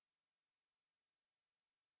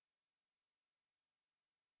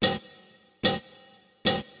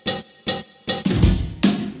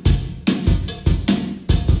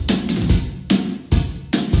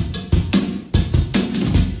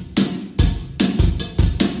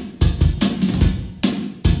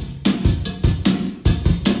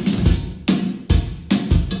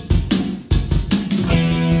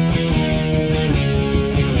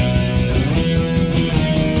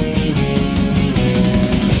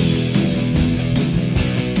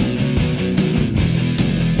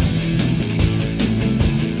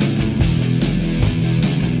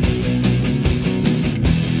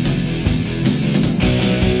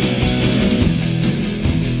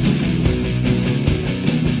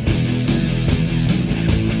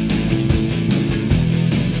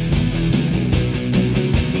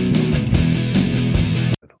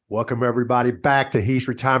Welcome, everybody, back to Heath's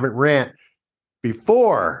Retirement Rant.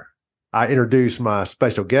 Before I introduce my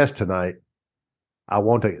special guest tonight, I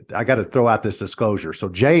got to throw out this disclosure. So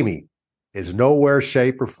Jamie is nowhere,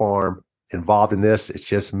 shape, or form involved in this. It's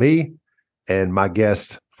just me and my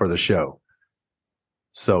guest for the show.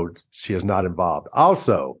 So she is not involved.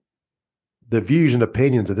 Also, the views and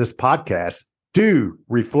opinions of this podcast do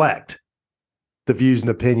reflect the views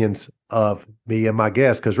and opinions of me and my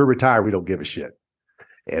guest, because we're retired. We don't give a shit.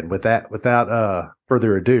 And without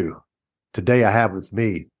further ado, today I have with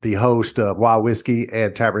me the host of Wild Whiskey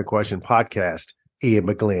and Tavern Question podcast, Ian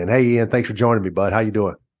McGlynn. Hey, Ian, thanks for joining me, bud. How you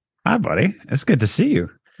doing? Hi, buddy. It's good to see you.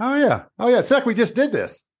 Oh, yeah. It's like we just did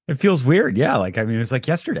this. It feels weird. Yeah. It was like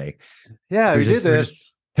yesterday. Yeah, we did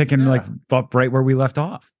this. Picking up right where we left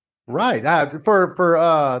off. Right. For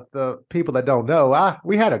the people that don't know,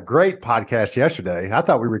 we had a great podcast yesterday. I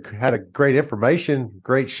thought we had a great information,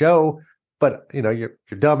 great show. But, your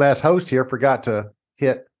dumbass host here forgot to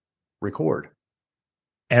hit record.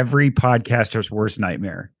 Every podcaster's worst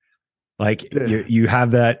nightmare. You have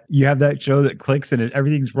that show that clicks and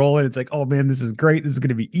everything's rolling. It's like, oh man, this is great. This is going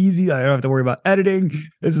to be easy. I don't have to worry about editing.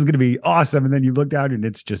 This is going to be awesome. And then you look down and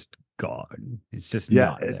it's just gone. It's just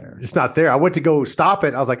not there. It's not there. I went to go stop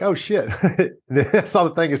it. I was like, oh shit. And then I saw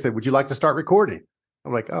the thing and said, would you like to start recording?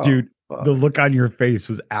 I'm like, oh, dude. The look on your face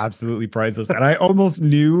was absolutely priceless. And I almost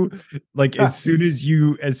knew, as soon as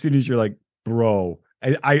you're like, bro,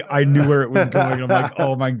 I knew where it was going. I'm like,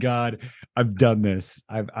 oh my God, I've done this.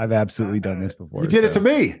 I've absolutely done this before. You did it to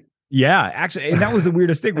me. Yeah, actually. And that was the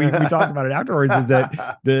weirdest thing. We talked about it afterwards, is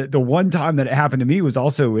that the one time that it happened to me was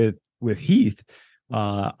also with Heath.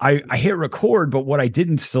 I hit record, but what I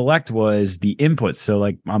didn't select was the input. So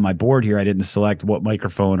on my board here, I didn't select what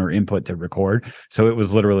microphone or input to record. So it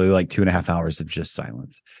was literally 2.5 hours of just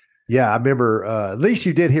silence. Yeah, I remember. At least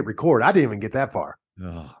you did hit record. I didn't even get that far.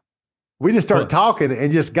 Oh. We just started talking and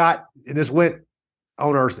just went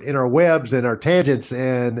on in our webs and our tangents,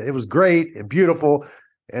 and it was great and beautiful.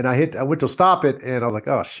 And I went to stop it, and I was like,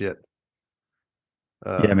 oh shit.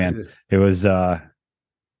 Yeah, man. It was.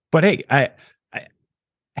 But hey,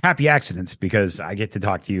 happy accidents, because I get to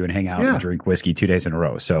talk to you and hang out and drink whiskey 2 days in a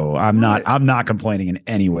row. So I'm not complaining in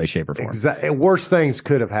any way, shape, or form. Exactly. Worse things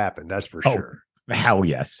could have happened. That's for sure. Hell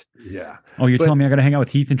yes. Yeah. Oh, you're telling me I got to hang out with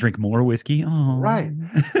Heath and drink more whiskey? Oh, right.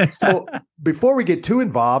 So before we get too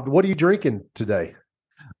involved, what are you drinking today?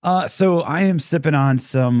 So I am sipping on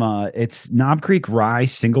some, it's Knob Creek Rye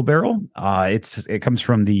Single Barrel. It comes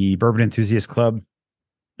from the Bourbon Enthusiast Club.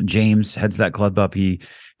 James heads that club up. He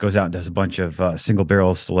goes out and does a bunch of single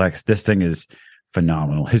barrel selects. This thing is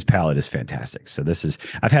phenomenal. His palate is fantastic. So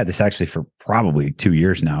I've had this actually for probably 2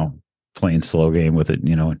 years now, playing slow game with it,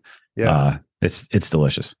 Yeah. It's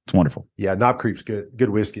delicious. It's wonderful. Yeah. Knob Creek's good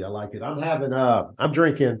whiskey. I like it. I'm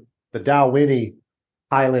drinking the Dalwhinnie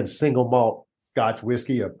Highland Single Malt Scotch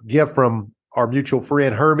whiskey, a gift from our mutual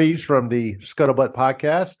friend Hermes from the Scuttlebutt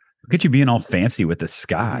podcast. Look at you being all fancy with the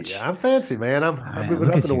scotch. Yeah, I'm fancy, man. I'm moving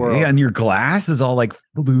up in the world. Yeah, and your glass is all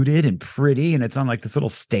fluted and pretty, and it's on this little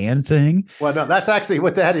stand thing. Well, no, that's actually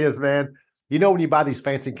what that is, man. You know, when you buy these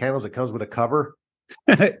fancy candles, it comes with a cover.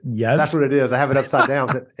 Yes, that's what it is. I have it upside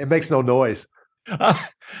down. It makes no noise.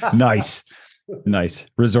 Nice,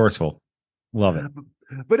 resourceful. Love it.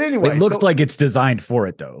 But anyway, it looks like it's designed for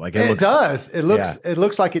it, though. It does. It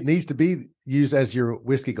looks like it needs to be used as your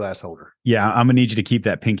whiskey glass holder. Yeah, I'm gonna need you to keep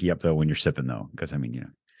that pinky up though when you're sipping, though, because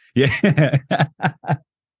yeah. Hey,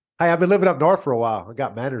 I've been living up north for a while. I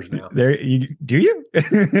got manners now. Do you?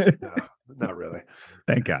 No, not really.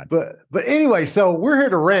 Thank God. But anyway, so we're here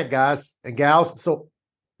to rant, guys and gals. So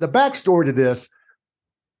the backstory to this: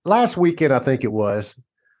 last weekend, I think it was,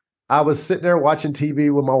 I was sitting there watching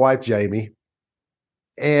TV with my wife Jamie.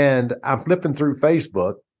 And I'm flipping through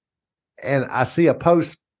Facebook and I see a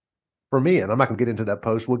post from Ian. I'm not going to get into that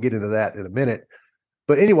post. We'll get into that in a minute.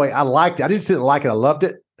 But anyway, I liked it. I didn't like it. I loved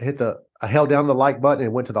it. I held down the like button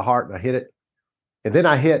and went to the heart and I hit it. And then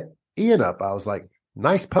I hit Ian up. I was like,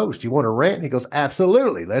 nice post. You want to rant? And he goes,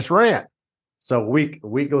 absolutely. Let's rant. So a week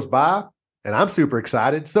goes by and I'm super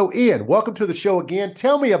excited. So Ian, welcome to the show again.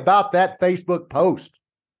 Tell me about that Facebook post.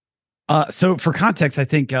 So for context, I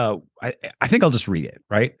think I'll just read it,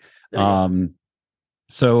 right?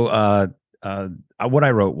 So what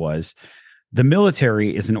I wrote was, the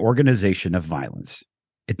military is an organization of violence.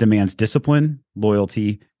 It demands discipline,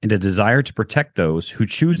 loyalty, and a desire to protect those who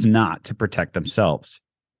choose not to protect themselves.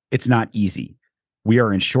 It's not easy. We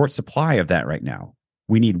are in short supply of that right now.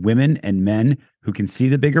 We need women and men who can see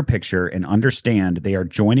the bigger picture and understand they are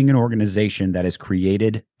joining an organization that is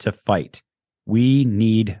created to fight. We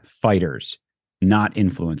need fighters, not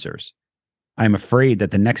influencers. I'm afraid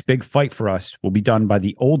that the next big fight for us will be done by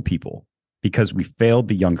the old people because we failed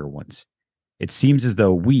the younger ones. It seems as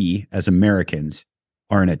though we, as Americans,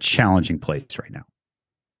 are in a challenging place right now.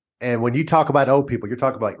 And when you talk about old people, you're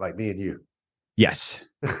talking about like me and you. Yes.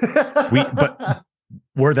 But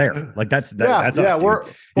we're there. Like that's us. We're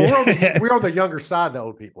on the younger side of the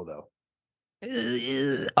old people, though.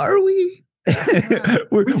 Are we?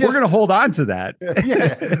 we're going to hold on to that.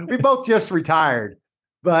 Yeah, we both just retired,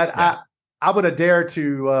 but I'm going to dare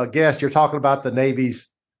to guess you're talking about the Navy's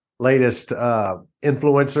latest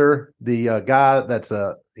influencer, the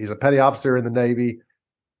guy he's a petty officer in the Navy.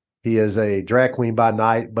 He is a drag queen by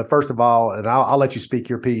night. But first of all, and I'll let you speak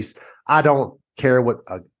your piece. I don't care what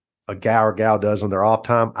a guy or gal does on their off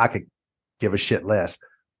time. I could give a shit less.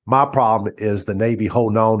 My problem is the Navy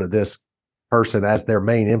holding on to this person as their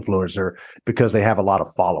main influencer because they have a lot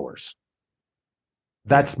of followers.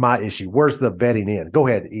 That's my issue. Where's the vetting in? Go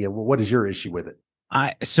ahead, Ian. What is your issue with it?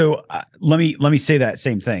 Let me say that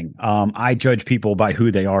same thing. I judge people by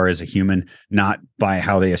who they are as a human, not by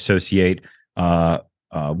how they associate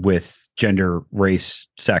with gender, race,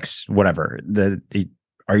 sex, whatever.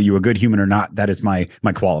 Are you a good human or not? That is my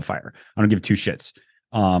qualifier. I don't give two shits.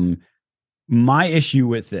 My issue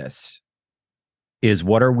with this is,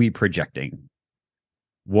 what are we projecting?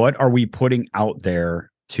 What are we putting out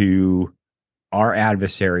there to our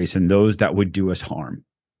adversaries and those that would do us harm?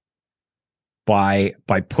 By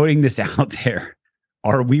putting this out there,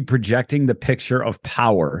 are we projecting the picture of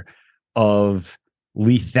power, of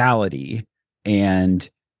lethality, and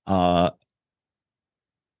I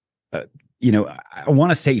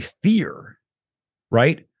want to say fear,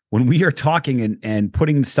 right? When we are talking and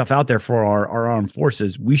putting stuff out there for our armed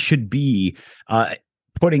forces, we should be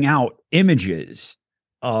putting out images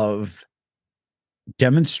of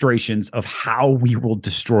demonstrations of how we will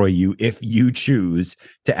destroy you if you choose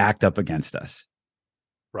to act up against us.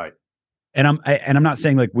 Right. And I'm not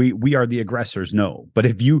saying like we are the aggressors, no. But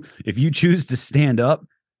if you choose to stand up,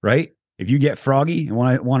 right? If you get froggy and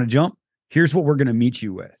want to jump, here's what we're going to meet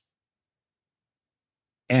you with.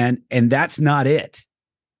 And that's not it.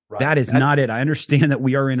 Right. That's not it. I understand that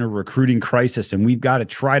we are in a recruiting crisis and we've got to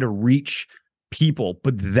try to reach people,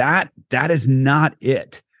 but that is not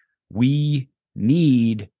it. We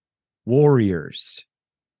need warriors.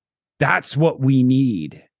 That's what we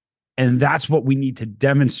need. And that's what we need to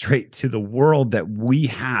demonstrate to the world that we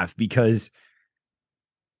have, because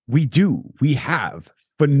we have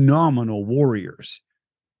phenomenal warriors.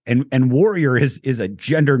 And warrior is a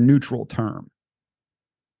gender neutral term.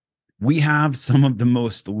 We have some of the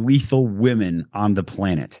most lethal women on the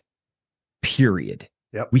planet, period.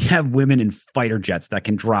 Yep. We have women in fighter jets that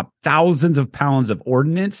can drop thousands of pounds of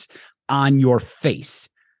ordnance on your face,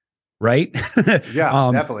 right? Yeah,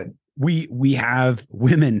 definitely. We have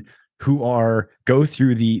women who go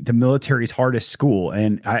through the military's hardest school,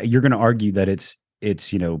 and you're going to argue that it's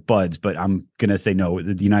buds, but I'm going to say no.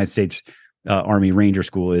 The United States Army Ranger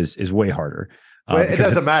School is way harder. It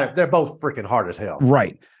doesn't matter. They're both freaking hard as hell.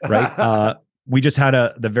 Right. We just had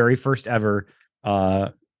the very first ever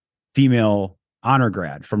female honor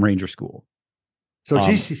grad from Ranger School. So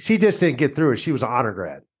she just didn't get through it. She was an honor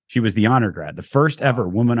grad. She was the honor grad, the first ever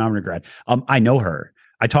woman honor grad. I know her.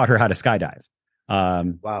 I taught her how to skydive.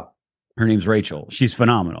 Wow. Her name's Rachel. She's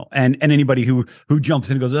phenomenal. And anybody who jumps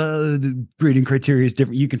in and goes, the grading criteria is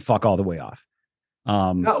different, you can fuck all the way off.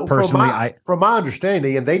 No, personally, from my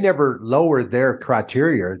understanding, and they never lowered their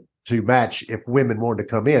criteria to match if women wanted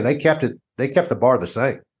to come in. They kept the bar the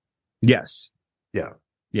same. Yes. Yeah.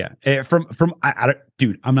 Yeah.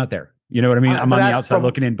 Dude, I'm not there. You know what I mean? I'm on the outside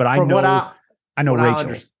looking in, but I know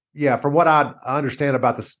Rachel. From what I understand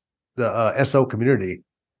about the SO community,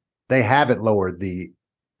 they haven't lowered the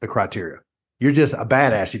criteria. You're just a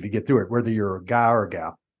badass if you get through it, whether you're a guy or a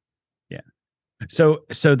gal. Yeah. So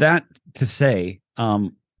that to say,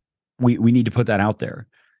 we need to put that out there,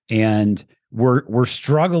 and we're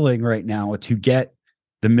struggling right now to get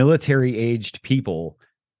the military aged people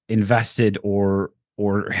invested or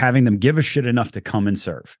having them give a shit enough to come and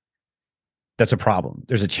serve. That's a problem.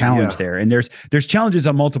 There's a challenge there, and there's challenges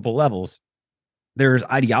on multiple levels. There's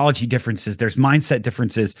ideology differences, there's mindset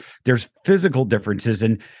differences, there's physical differences,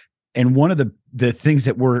 and one of the things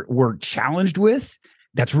that we're challenged with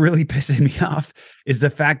that's really pissing me off is the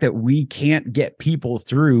fact that we can't get people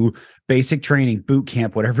through basic training, boot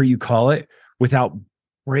camp, whatever you call it, without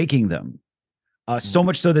breaking them. So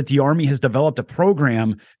much so that the Army has developed a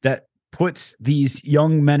program that puts these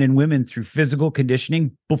young men and women through physical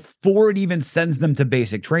conditioning before it even sends them to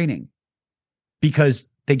basic training, because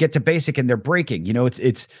they get to basic and they're breaking.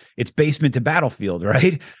 It's basement to battlefield,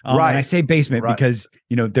 right? Right. And I say basement Right. because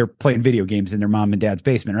they're playing video games in their mom and dad's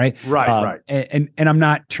basement, right? Right. And I'm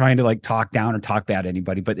not trying to like talk down or talk bad to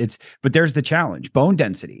anybody, but there's the challenge: bone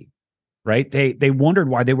density. Right. They wondered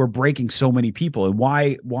why they were breaking so many people and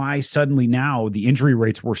why suddenly now the injury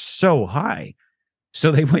rates were so high. So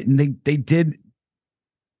they went and they did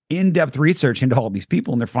in-depth research into all these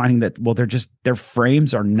people, and they're finding that, well, their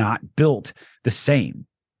frames are not built the same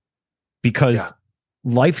because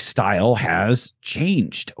lifestyle has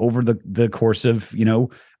changed over the course of,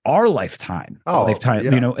 our lifetime.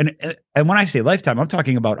 And when I say lifetime, I'm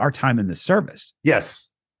talking about our time in the service. Yes,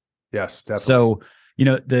 definitely. So,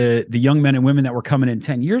 the young men and women that were coming in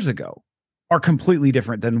 10 years ago are completely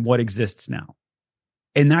different than what exists now.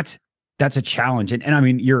 And that's a challenge. And I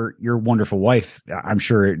mean, your wonderful wife, I'm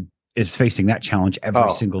sure, is facing that challenge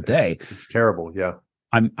every single day. It's terrible. Yeah.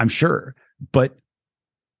 I'm sure. But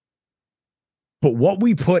what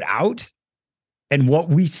we put out and what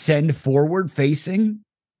we send forward facing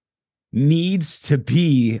needs to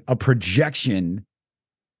be a projection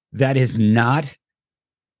that is not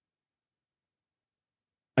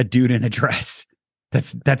a dude in a dress.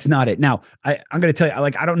 That's not it. Now, I'm going to tell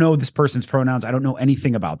you, I don't know this person's pronouns. I don't know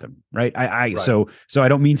anything about them. Right. Right. So I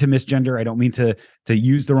don't mean to misgender. I don't mean to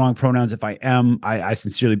use the wrong pronouns. If I am, I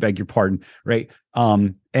sincerely beg your pardon. Right.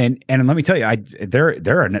 And let me tell you,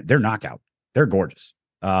 they're knockout. They're gorgeous.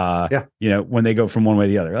 When they go from one way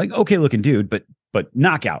to the other, like, okay looking dude, but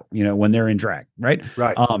knockout, when they're in drag. Right.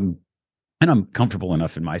 Right. And I'm comfortable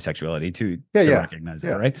enough in my sexuality to recognize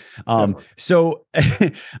that. Right. So,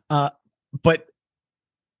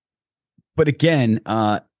 but again,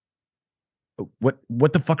 what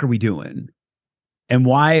the fuck are we doing? And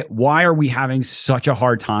why are we having such a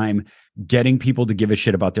hard time getting people to give a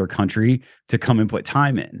shit about their country to come and put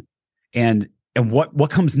time in? And what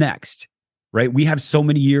comes next? Right? We have so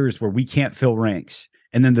many years where we can't fill ranks.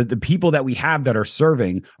 And then the people that we have that are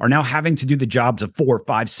serving are now having to do the jobs of 4,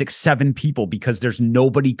 5, 6, 7 people because there's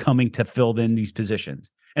nobody coming to fill in these positions.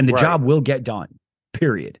 And the job will get done,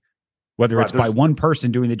 period. Whether it's by one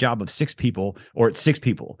person doing the job of 6 people or it's 6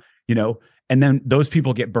 people, and then those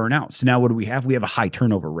people get burnt out. So now what do we have? We have a high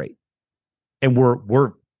turnover rate, and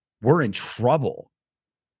we're in trouble.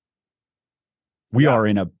 We are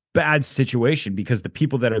in a bad situation because the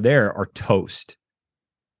people that are there are toast,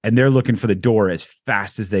 and they're looking for the door as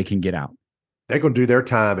fast as they can get out. They're going to do their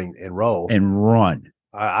time and roll and run.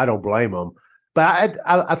 I don't blame them. But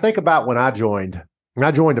I think about when I joined. And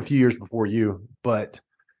I joined a few years before you, but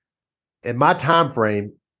in my time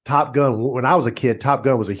frame, Top Gun, when I was a kid, Top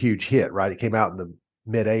Gun was a huge hit, right? It came out in the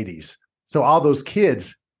mid 80s. So all those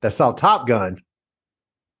kids that saw Top Gun,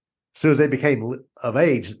 as soon as they became of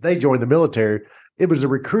age, they joined the military. It was a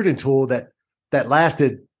recruiting tool that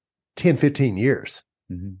lasted 10, 15 years.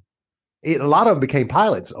 Mm-hmm. A lot of them became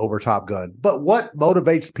pilots over Top Gun. But what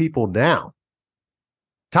motivates people now?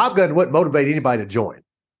 Top Gun wouldn't motivate anybody to join.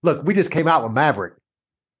 Look, we just came out with Maverick,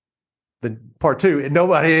 the part 2, and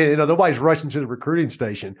nobody's rushing to the recruiting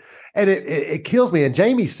station. And it kills me. And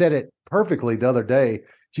Jamie said it perfectly the other day.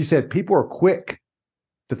 She said, people are quick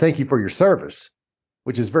to thank you for your service,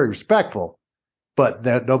 which is very respectful, but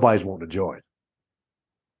that nobody's wanting to join.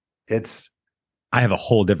 I have a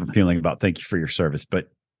whole different feeling about thank you for your service, but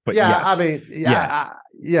yeah,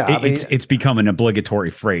 yes. It's become an obligatory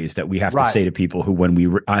phrase that we have to say to people who, when we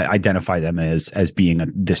identify them as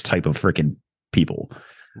being this type of freaking people,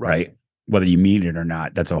 right? Whether you mean it or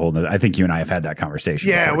not, that's a whole nother. I think you and I have had that conversation.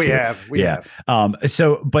 Yeah, we have.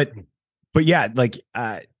 But yeah, like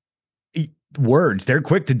words, they're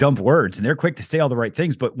quick to dump words and they're quick to say all the right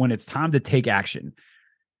things. But when it's time to take action,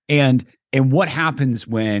 and what happens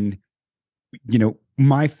when,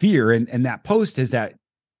 my fear and that post is that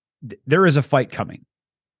there is a fight coming.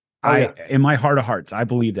 In my heart of hearts, I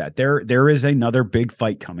believe that there is another big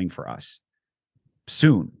fight coming for us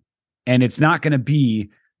soon. And it's not going to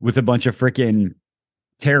be with a bunch of freaking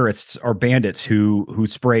terrorists or bandits who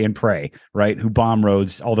spray and pray, right? Who bomb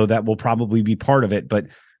roads, although that will probably be part of it, but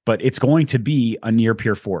it's going to be a near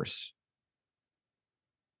peer force.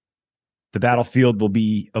 The battlefield will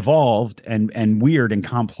be evolved and weird and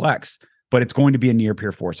complex, but it's going to be a near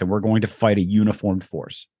peer force, and we're going to fight a uniformed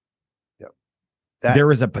force. Yep. There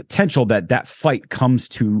is a potential that fight comes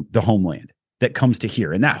to the homeland, that comes to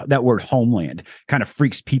here. And that word homeland kind of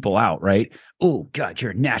freaks people out, right? Oh God,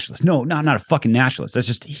 you're a nationalist. No, I'm not a fucking nationalist. That's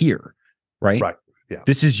just here, right? Right. Yeah.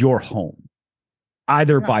 This is your home,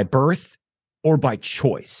 either by birth or by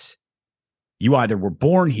choice. You either were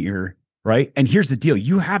born here, right? And here's the deal.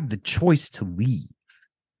 You have the choice to leave.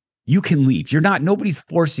 you can leave. Nobody's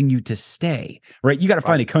forcing you to stay, right? You got to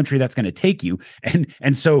find a country that's going to take you.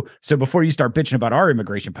 And so before you start bitching about our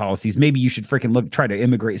immigration policies, maybe you should freaking try to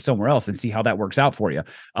immigrate somewhere else and see how that works out for you.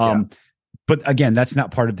 But again, that's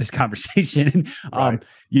not part of this conversation.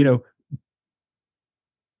 You know,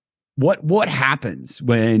 what happens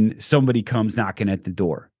when somebody comes knocking at the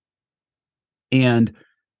door? And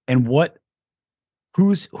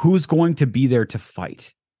who's going to be there to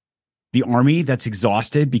fight? The army that's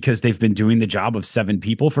exhausted because they've been doing the job of 7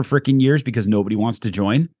 people for freaking years because nobody wants to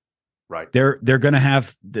join. Right. They're going to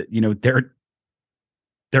have they're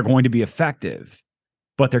going to be effective,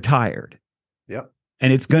 but they're tired. Yep.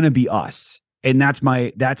 And it's going to be us. And that's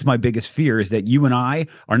my biggest fear, is that you and I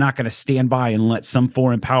are not going to stand by and let some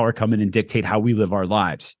foreign power come in and dictate how we live our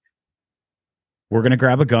lives. We're going to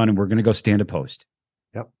grab a gun and we're going to go stand a post.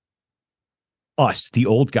 Yep. Us, the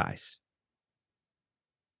old guys.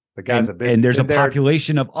 The guys and there's a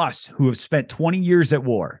population of us who have spent 20 years at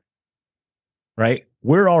war, right?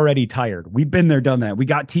 We're already tired. We've been there, done that. We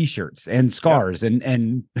got t-shirts and scars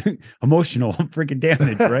and emotional freaking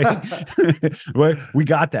damage, right? We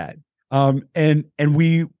got that. And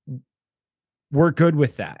we're good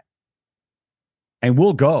with that. And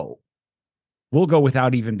we'll go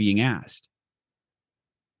without even being asked.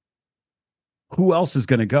 Who else is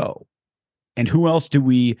going to go? And who else do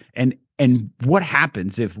we, and what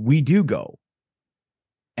happens if we do go?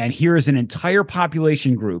 And here is an entire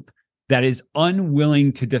population group that is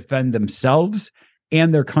unwilling to defend themselves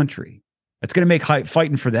and their country. It's going to make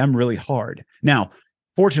fighting for them really hard. Now,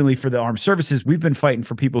 fortunately for the armed services, we've been fighting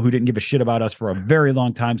for people who didn't give a shit about us for a very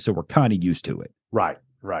long time, so we're kind of used to it. Right.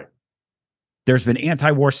 There's been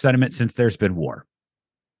anti-war sentiment since there's been war.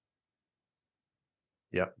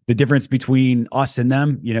 Yeah. The difference between us and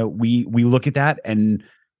them, we look at that and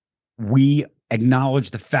we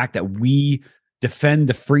acknowledge the fact that we defend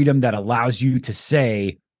the freedom that allows you to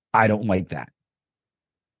say, I don't like that.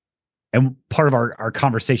 And part of our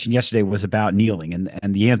conversation yesterday was about kneeling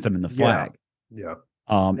and the anthem and the flag. Yeah.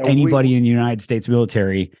 Anybody in the United States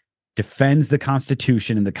military defends the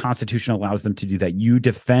Constitution, and the Constitution allows them to do that. You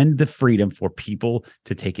defend the freedom for people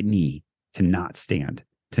to take a knee, to not stand.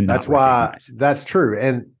 That's why that's true.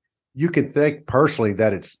 And you can think personally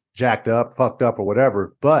that it's jacked up, fucked up, or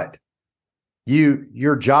whatever, but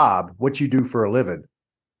your job, what you do for a living,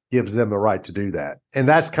 gives them the right to do that. And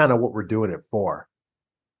that's kind of what we're doing it for.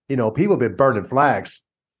 People have been burning flags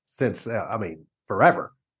since,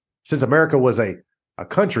 forever. Since America was a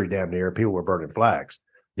country, damn near, people were burning flags.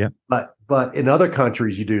 Yeah. But in other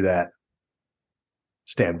countries, you do that,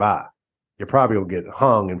 stand by. You probably will get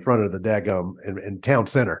hung in front of the daggum in town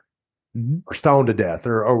center, or stoned to death,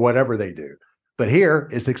 or whatever they do. But here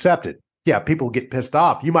it's accepted. Yeah, people get pissed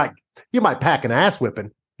off. You might pack an ass whipping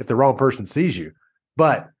if the wrong person sees you,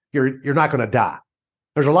 but you're not going to die.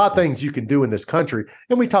 There's a lot of things you can do in this country,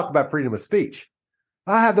 and we talk about freedom of speech.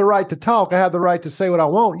 I have the right to talk. I have the right to say what I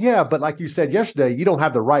want. Yeah, but like you said yesterday, you don't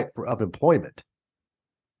have the right of employment.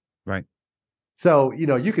 Right. So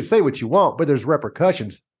you can say what you want, but there's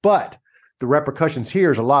repercussions. But the repercussions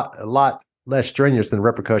here is a lot less strenuous than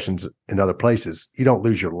repercussions in other places. You don't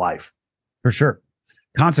lose your life. For sure.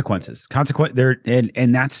 Consequences there.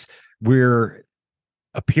 And that's where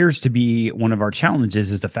appears to be one of our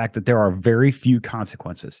challenges, is the fact that there are very few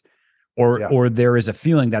consequences, or there is a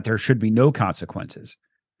feeling that there should be no consequences.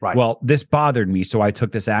 Right. Well, this bothered me, so I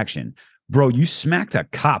took this action. Bro, you smacked a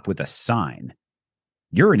cop with a sign.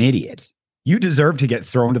 You're an idiot. You deserve to get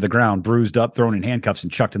thrown to the ground, bruised up, thrown in handcuffs,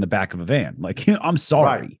 and chucked in the back of a van. Like, I'm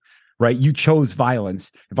sorry, right? You chose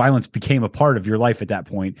violence. Violence became a part of your life at that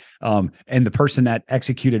point. And the person that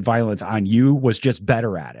executed violence on you was just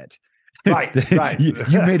better at it. Right.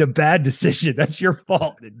 You made a bad decision. That's your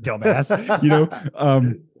fault, dumbass.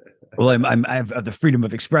 Well, I have the freedom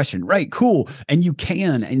of expression. Right. Cool. And you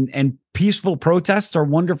can, and peaceful protests are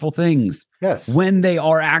wonderful things. Yes. When they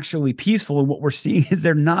are actually peaceful. And what we're seeing is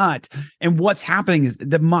they're not. And what's happening is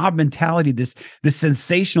the mob mentality, this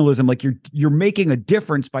sensationalism, like you're making a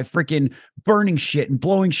difference by freaking burning shit and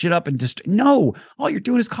blowing shit up, and just, no, all you're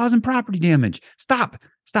doing is causing property damage. Stop.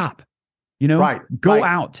 Go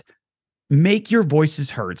out, make your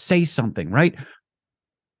voices heard, say something, right?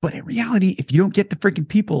 But in reality, if you don't get the freaking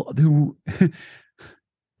people who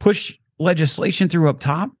push legislation through up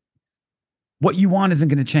top, what you want isn't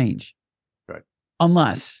going to change. Right.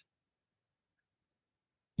 Unless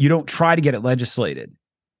you don't try to get it legislated.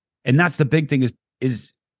 And that's the big thing,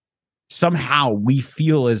 is somehow we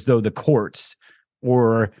feel as though the courts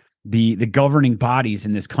or the governing bodies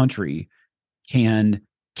in this country can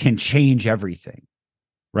change everything.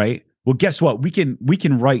 Right. Well, guess what? We can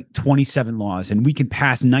write 27 laws and we can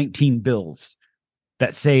pass 19 bills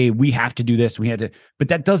that say we have to do this, we had to, but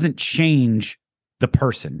that doesn't change the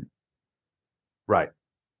person. Right.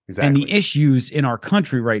 Exactly. And the issues in our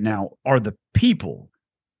country right now are the people.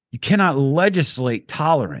 You cannot legislate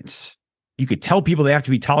tolerance. You could tell people they have to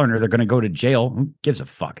be tolerant or they're going to go to jail. Who gives a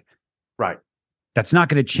fuck? Right. That's not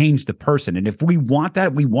going to change the person. And if we want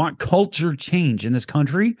that, we want culture change in this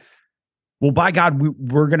country. Well, by God,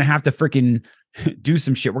 we're going to have to freaking do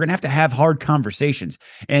some shit. We're going to have hard conversations.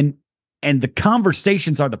 And the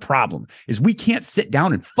conversations are the problem, is we can't sit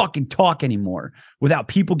down and fucking talk anymore without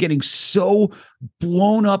people getting so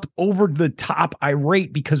blown up over the top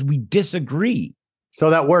irate because we disagree. So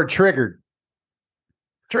that word triggered.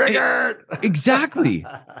 Exactly.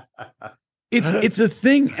 It's a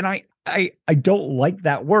thing. And I don't like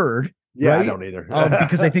that word. Yeah, right? I don't either.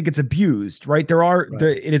 Because I think it's abused, right?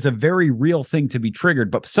 It is a very real thing to be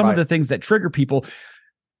triggered, but some of the things that trigger people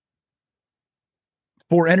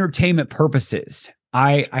for entertainment purposes.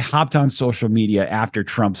 I hopped on social media after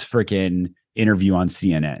Trump's freaking interview on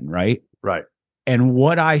CNN, right? Right. And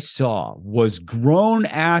what I saw was grown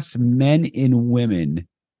ass men and women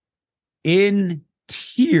in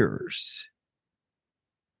tears,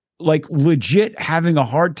 like legit having a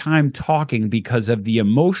hard time talking because of the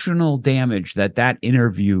emotional damage that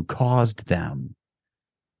interview caused them.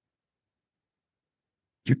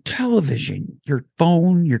 Your television, your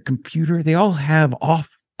phone, your computer, they all have off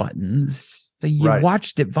buttons. So you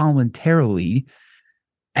watched it voluntarily.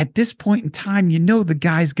 At this point in time, you know the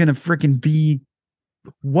guy's going to freaking be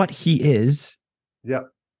what he is. Yep.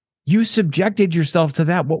 You subjected yourself to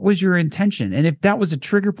that. What was your intention? And if that was a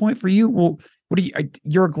trigger point for you, well,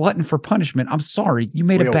 you're a glutton for punishment. I'm sorry. You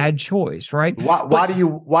made a bad choice, right? Why do you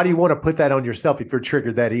want to put that on yourself if you're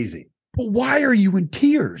triggered that easy? But why are you in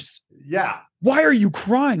tears? Yeah. Why are you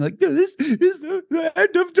crying? Like, this is the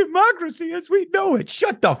end of democracy as we know it.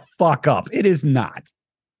 Shut the fuck up. It is not.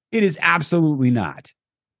 It is absolutely not.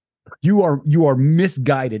 You are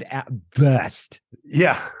misguided at best.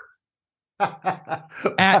 Yeah.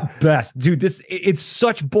 At best, dude, it's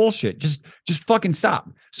such bullshit. Just fucking stop.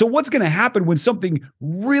 So what's going to happen when something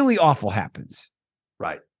really awful happens?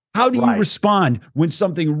 Right. How do you respond when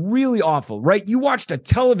something really awful, right? You watched a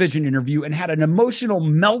television interview and had an emotional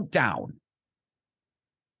meltdown.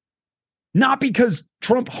 Not because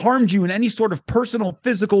Trump harmed you in any sort of personal,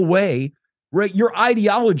 physical way, right? Your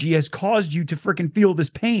ideology has caused you to freaking feel this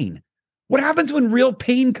pain. What happens when real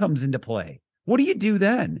pain comes into play? What do you do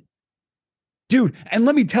then? Dude, and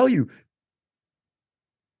let me tell you,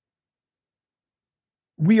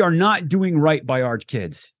 we are not doing right by our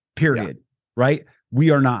kids, period, right? We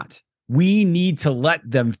are not. We need to let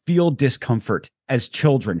them feel discomfort as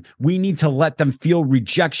children. We need to let them feel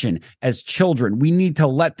rejection as children. We need to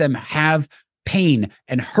let them have pain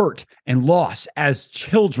and hurt and loss as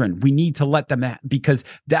children. We need to let them because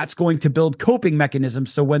that's going to build coping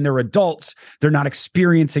mechanisms. So when they're adults, they're not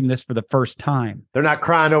experiencing this for the first time. They're not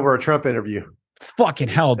crying over a Trump interview. Fucking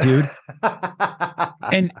hell, dude.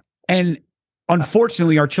 and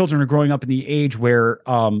unfortunately, our children are growing up in the age where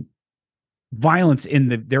violence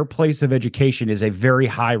in their place of education is a very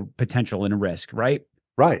high potential and risk, right?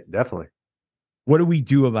 Right, definitely. What do we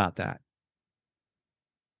do about that?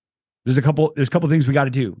 There's a couple things we got to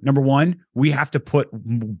do. Number one, we have to put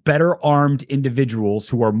better armed individuals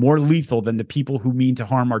who are more lethal than the people who mean to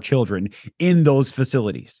harm our children in those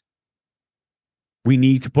facilities. We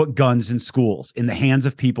need to put guns in schools in the hands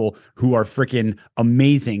of people who are freaking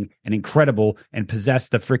amazing and incredible and possess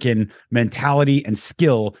the freaking mentality and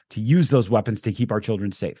skill to use those weapons to keep our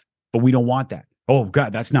children safe. But we don't want that. Oh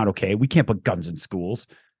God, that's not okay. We can't put guns in schools.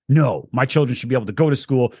 No, my children should be able to go to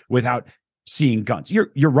school without seeing guns.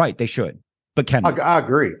 You're right. They should. But can they? I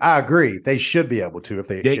agree. They should be able to if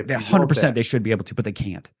they 100% they should be able to, but they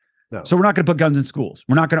can't. No. So we're not going to put guns in schools.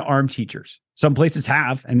 We're not going to arm teachers. Some places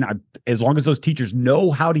have, and as long as those teachers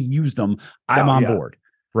know how to use them, I'm on board.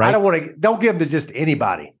 Right? Don't give them to just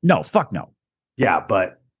anybody. No, fuck no. Yeah,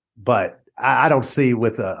 but I don't see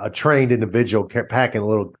with a trained individual packing a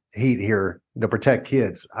little heat here to protect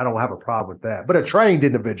kids. I don't have a problem with that. But a trained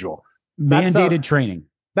individual, mandated training,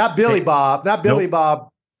 not Billy Bob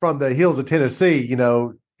from the hills of Tennessee.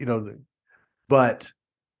 But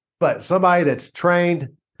somebody that's trained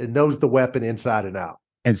and knows the weapon inside and out.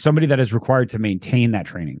 And somebody that is required to maintain that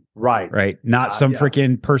training. Right. Not some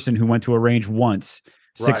freaking person who went to a range once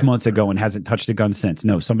 6 months ago and hasn't touched a gun since.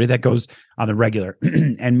 No, somebody that goes on the regular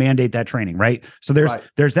and mandate that training. Right. So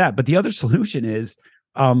there's that. But the other solution is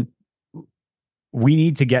we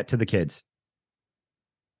need to get to the kids.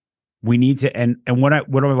 We need to, and what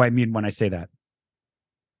do I mean when I say that?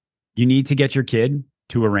 You need to get your kid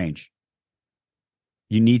to a range.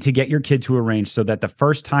 You need to get your kid to a range so that the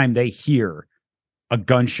first time they hear a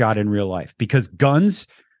gunshot in real life, because guns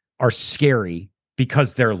are scary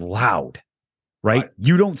because they're loud, right?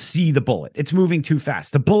 You don't see the bullet. It's moving too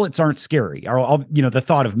fast. The bullets aren't scary. Or, the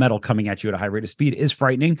thought of metal coming at you at a high rate of speed is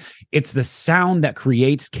frightening. It's the sound that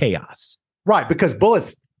creates chaos. Right, because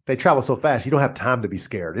bullets, they travel so fast, you don't have time to be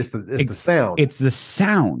scared. It's the sound. It's the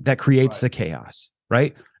sound that creates the chaos,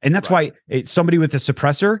 right? And that's why somebody with a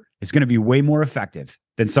suppressor is going to be way more effective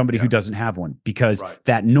than somebody who doesn't have one, because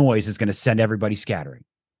that noise is going to send everybody scattering.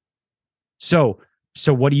 So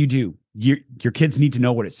what do? Your kids need to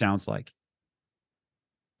know what it sounds like.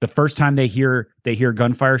 The first time they hear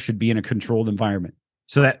gunfire should be in a controlled environment,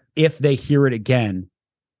 so that if they hear it again,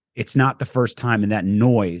 it's not the first time, and that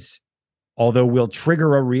noise, although will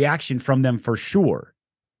trigger a reaction from them for sure,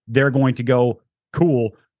 they're going to go,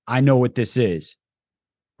 cool, I know what this is.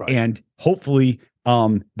 Right. And hopefully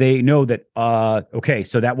they know that, okay,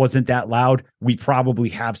 so that wasn't that loud. We probably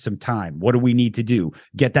have some time. What do we need to do?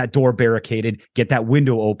 Get that door barricaded, get that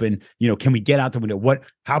window open. Can we get out the window?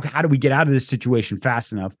 How do we get out of this situation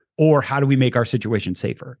fast enough? Or how do we make our situation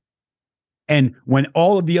safer? And when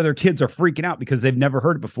all of the other kids are freaking out because they've never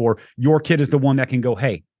heard it before, your kid is the one that can go,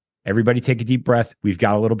 hey, everybody take a deep breath. We've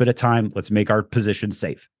got a little bit of time. Let's make our position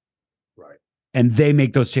safe. Right. And they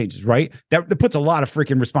make those changes, right? That puts a lot of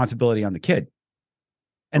freaking responsibility on the kid.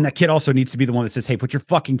 And that kid also needs to be the one that says, hey, put your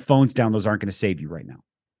fucking phones down. Those aren't going to save you right now.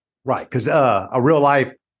 Right. Because a real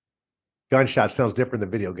life gunshot sounds different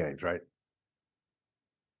than video games, right?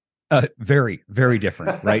 Very, very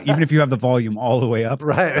different, right? Even if you have the volume all the way up,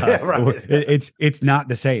 right? It's not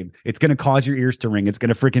the same. It's going to cause your ears to ring. It's going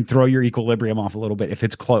to freaking throw your equilibrium off a little bit if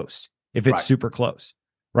it's close, if it's super close,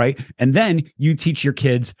 right? And then you teach your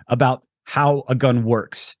kids about how a gun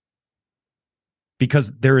works,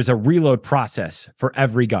 because there is a reload process for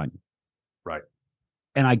every gun, right?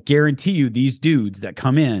 And I guarantee you, these dudes that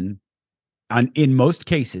come in most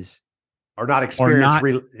cases, are not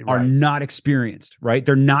experienced, right?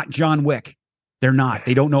 They're not John Wick. They're not.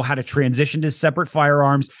 They don't know how to transition to separate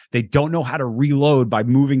firearms. They don't know how to reload by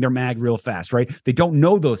moving their mag real fast, right? They don't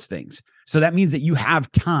know those things. So that means that you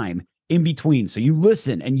have time in between. So you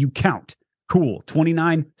listen and you count. Cool.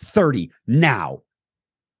 29, 30. Now.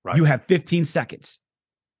 Right. You have 15 seconds.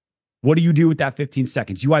 What do you do with that 15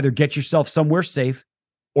 seconds? You either get yourself somewhere safe,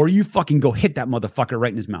 or you fucking go hit that motherfucker right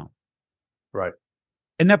in his mouth. Right.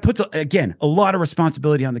 And that puts, again, a lot of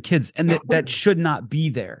responsibility on the kids, and that should not be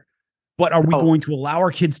there. But are we going to allow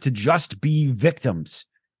our kids to just be victims,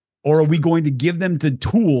 or are we going to give them the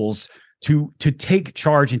tools to take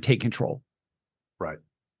charge and take control? Right.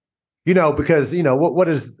 Because what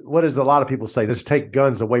is a lot of people say, let's take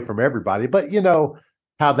guns away from everybody. But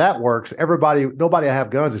how that works, nobody will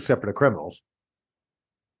have guns except for the criminals.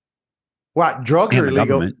 Well, drugs are illegal.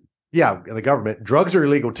 Government. Yeah, the government. Drugs are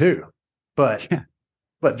illegal too.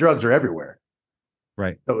 But drugs are everywhere.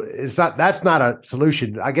 Right. So that's not a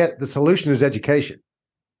solution. I get the solution is education.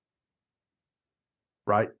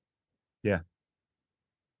 Right. Yeah.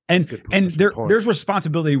 And there's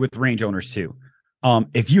responsibility with range owners too.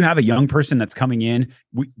 If you have a young person that's coming in,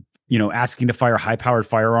 asking to fire high-powered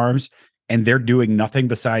firearms, and they're doing nothing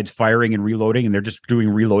besides firing and reloading, and they're just doing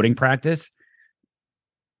reloading practice,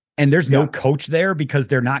 and there's no coach there because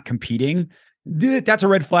they're not competing, that's a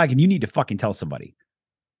red flag, and you need to fucking tell somebody.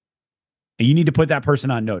 And you need to put that person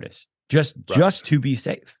on notice just to be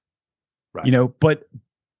safe. Right. But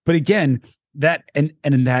again, that and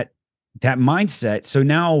that mindset. So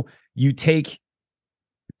now you take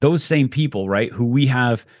those same people, right, who we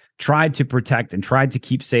have tried to protect and tried to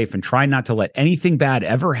keep safe and try not to let anything bad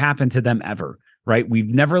ever happen to them ever, right? We've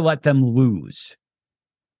never let them lose.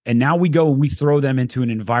 And now we throw them into an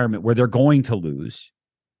environment where they're going to lose.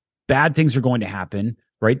 Bad things are going to happen,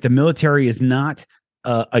 right? The military is not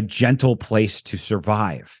a gentle place to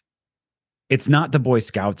survive. It's not the Boy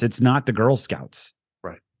Scouts. It's not the Girl Scouts.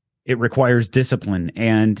 Right. It requires discipline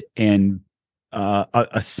and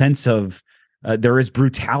a sense of there is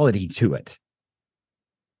brutality to it.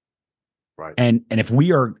 Right. And if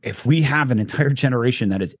we have an entire generation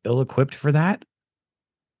that is ill-equipped for that,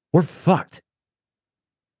 we're fucked.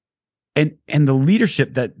 And the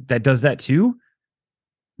leadership that does that too,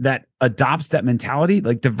 that adopts that mentality,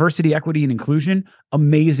 like diversity, equity, and inclusion,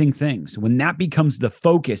 amazing things. When that becomes the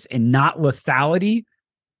focus and not lethality,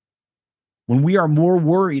 when we are more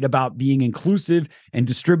worried about being inclusive and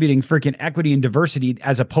distributing freaking equity and diversity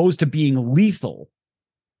as opposed to being lethal,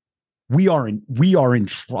 we are in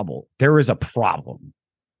trouble. There is a problem.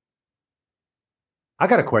 I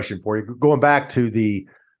got a question for you. Going back to the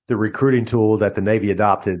the recruiting tool that the Navy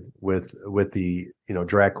adopted with the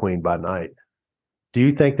drag queen by night. Do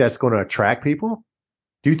you think that's going to attract people?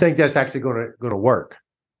 Do you think that's actually going to work?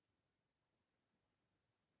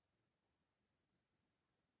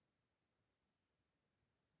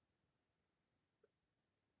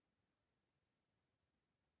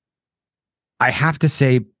 I have to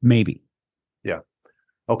say maybe. Yeah.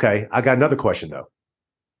 Okay. I got another question though.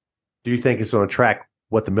 Do you think it's going to attract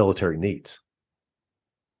what the military needs?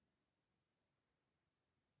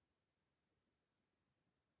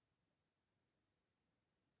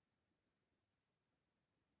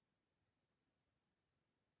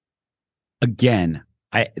 Again,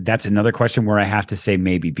 that's another question where I have to say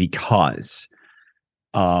maybe, because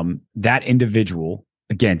that individual,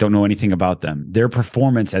 again, don't know anything about them. Their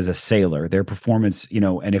performance as a sailor, their performance,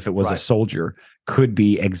 and if it was a soldier, could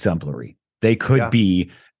be exemplary. They could be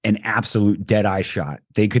an absolute dead eye shot.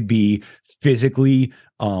 They could be physically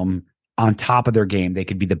on top of their game. They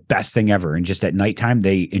could be the best thing ever. And just at nighttime,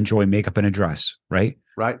 they enjoy makeup and a dress, right?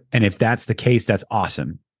 Right. And if that's the case, that's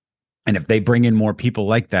awesome. And if they bring in more people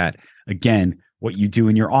like that, again, what you do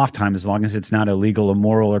in your off time, as long as it's not illegal,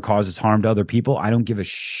 immoral, or causes harm to other people, I don't give a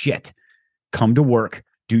shit. Come to work,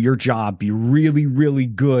 do your job, be really, really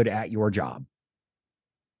good at your job.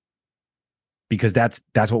 Because that's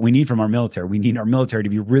what we need from our military. We need our military to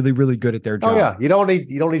be really, really good at their job. Oh yeah, you don't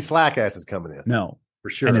need slack asses coming in. No, for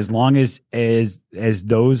sure. And as long as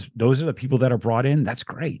those are the people that are brought in, that's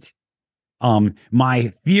great.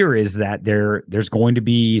 My fear is that there's going to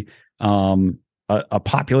be a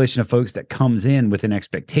population of folks that comes in with an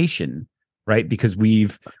expectation, right? Because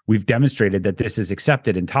we've demonstrated that this is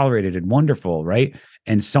accepted and tolerated and wonderful, right?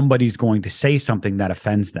 And somebody's going to say something that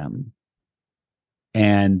offends them,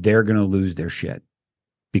 and they're going to lose their shit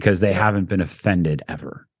because they haven't been offended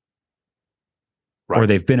ever. Right. Or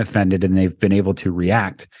they've been offended and they've been able to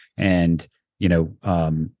react and,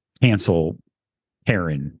 cancel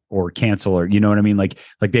Karen or cancel, or, you know what I mean? Like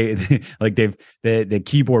the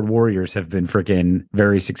keyboard warriors have been freaking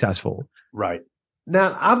very successful. Right.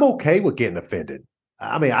 Now, I'm okay with getting offended.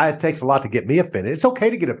 I mean, it takes a lot to get me offended. It's okay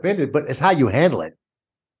to get offended, but it's how you handle it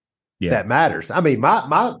that matters. I mean,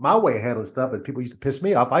 my way of handling stuff, and people used to piss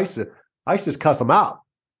me off, I used to just cuss them out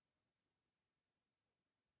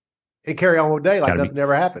and carry on all day like nothing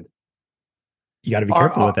ever happened. You got to be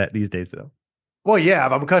careful with that these days, though. Well, yeah,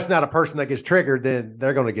 if I'm cussing out a person that gets triggered, then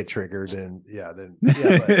they're going to get triggered. Then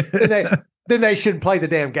they shouldn't play the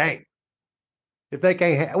damn game. If they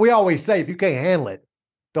can't, we always say, if you can't handle it,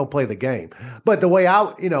 don't play the game. But the way I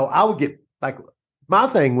would get, like, my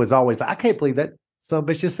thing was always like, I can't believe that some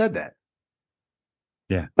bitch just said that.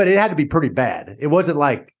 Yeah. But it had to be pretty bad. It wasn't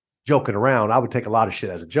like joking around. I would take a lot of shit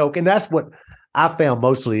as a joke. And that's what I found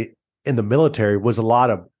mostly in the military, was a lot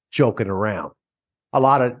of joking around, a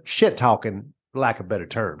lot of shit talking, for lack of better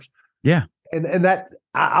terms. Yeah. And that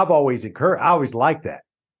I've always encouraged. I always like that,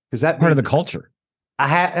 because that part of the culture.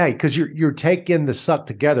 Because you're taking the suck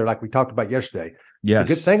together, like we talked about yesterday. Yes.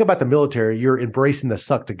 The good thing about the military, you're embracing the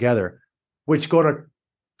suck together, which is going to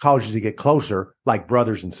cause you to get closer, like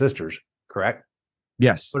brothers and sisters. Correct?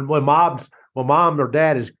 Yes. When mom or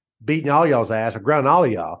dad is beating all y'all's ass or grounding all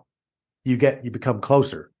of y'all, you become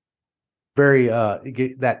closer. Very you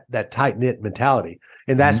get that tight knit mentality,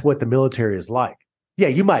 and that's what the military is like. Yeah,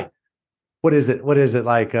 you might. What is it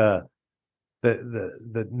like? The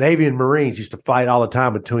Navy and Marines used to fight all the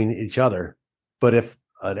time between each other, but if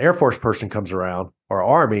an Air Force person comes around, or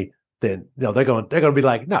Army, then they're going to be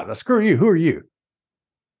like, no, screw you. Who are you?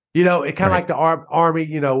 It kind of like the Army,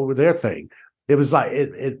 with their thing. It was like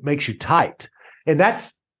it makes you tight, and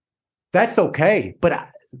that's okay. But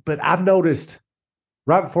I've noticed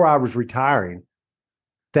right before I was retiring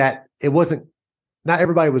that it wasn't. Not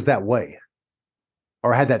everybody was that way,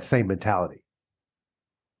 or had that same mentality.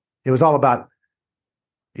 It was all about,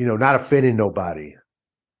 not offending nobody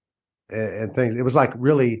and things. It was like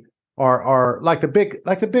really, or like the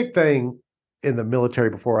big thing in the military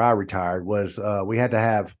before I retired was we had to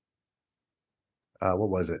have, what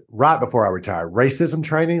was it? Right before I retired, racism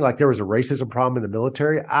training. Like there was a racism problem in the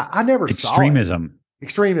military. I never saw it.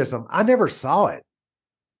 Extremism. I never saw it.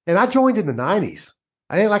 And I joined in the 90s.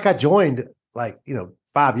 I ain't like I joined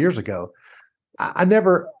 5 years ago. I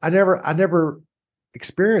never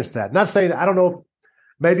experienced that. Not saying, I don't know if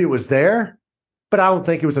maybe it was there, but I don't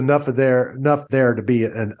think it was enough there to be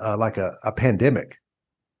like a pandemic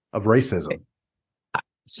of racism.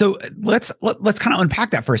 So let's kind of unpack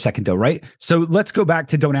that for a second, though, right? So let's go back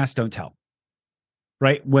to Don't Ask, Don't Tell.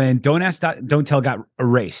 Right? When Don't Ask, Don't Tell got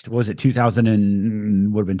erased, what was it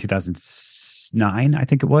 2009? I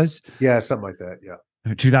think it was. Yeah, something like that. Yeah.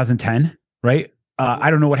 2010, right?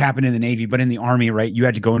 I don't know what happened in the Navy, but in the Army, right? You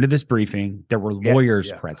had to go into this briefing. There were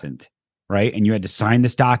lawyers present, right? And you had to sign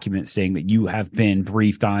this document saying that you have been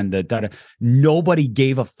briefed on the data. Nobody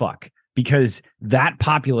gave a fuck because that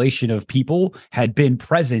population of people had been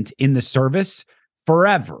present in the service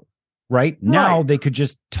forever, right? Now they could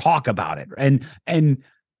just talk about it. And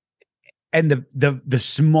the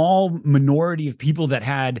small minority of people that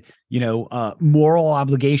had, moral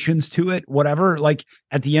obligations to it, whatever, like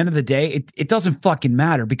at the end of the day, it doesn't fucking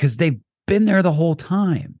matter because they've been there the whole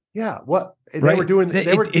time. Yeah. What they were doing,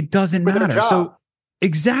 it doesn't matter. So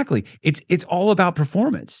exactly. It's all about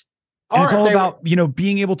performance. And it's all about,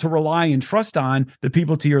 being able to rely and trust on the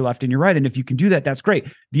people to your left and your right. And if you can do that, that's great.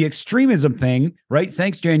 The extremism thing, right?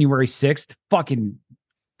 Thanks, January 6th. Fucking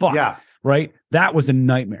fuck. Yeah. Right. That was a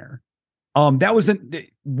nightmare.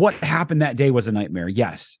 What happened that day was a nightmare.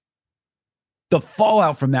 Yes. The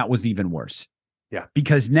fallout from that was even worse. Yeah.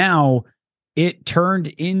 Because now it turned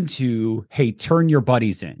into, hey, turn your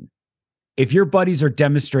buddies in. If your buddies are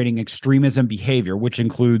demonstrating extremism behavior, which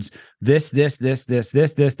includes this, and this,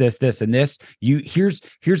 here's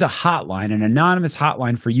a hotline, an anonymous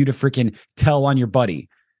hotline for you to freaking tell on your buddy,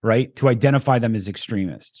 right? To identify them as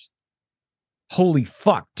extremists. Holy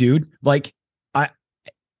fuck, dude. Like,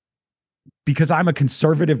 because I'm a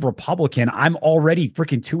conservative Republican, I'm already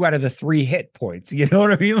freaking 2 out of the 3 hit points. You know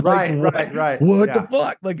what I mean? Like, right. What the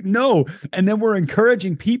fuck? Like, no. And then we're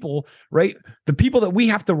encouraging people, right? The people that we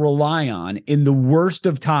have to rely on in the worst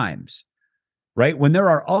of times, right? When there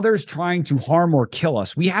are others trying to harm or kill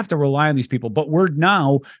us, we have to rely on these people. But we're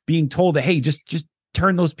now being told that, hey, just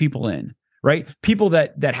turn those people in, right? People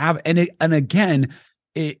that have, and again,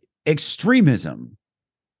 extremism,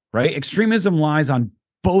 right? Extremism lies on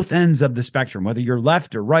both ends of the spectrum, whether you're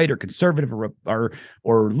left or right or conservative or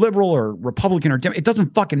liberal or Republican or Democrat, it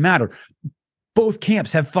doesn't fucking matter. Both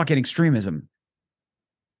camps have fucking extremism.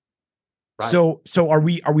 Right. So are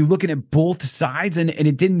we looking at both sides? And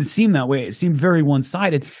it didn't seem that way. It seemed very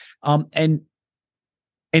one-sided. And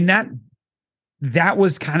that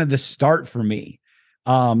was kind of the start for me.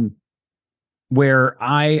 Where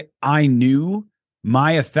I knew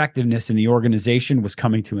my effectiveness in the organization was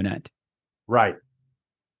coming to an end. Right.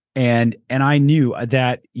 And I knew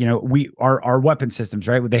that, our weapon systems,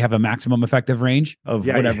 right? They have a maximum effective range of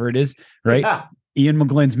whatever it is, right? Yeah. Ian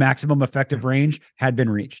McGlynn's maximum effective range had been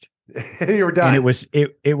reached. You were done. And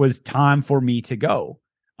it was time for me to go.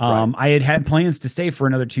 Right. I had plans to stay for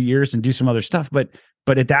another 2 years and do some other stuff, but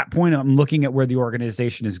at that point, I'm looking at where the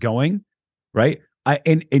organization is going, right?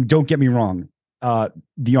 And don't get me wrong,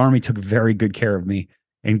 the Army took very good care of me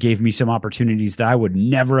and gave me some opportunities that I would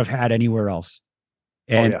never have had anywhere else.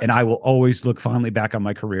 And I will always look fondly back on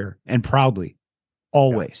my career and proudly,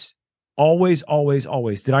 always, always.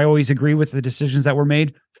 Did I always agree with the decisions that were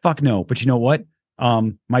made? Fuck no. But you know what?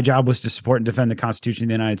 My job was to support and defend the Constitution of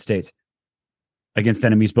the United States against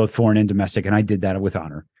enemies, both foreign and domestic. And I did that with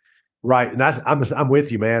honor. Right. And I'm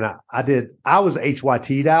with you, man. I was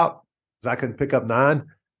HYT'd out because I couldn't pick up 9,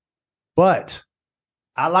 but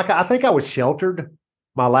I think I was sheltered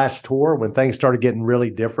my last tour when things started getting really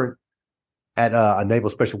different at a Naval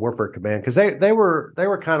Special Warfare Command, because they were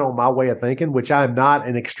kind of on my way of thinking, which I'm not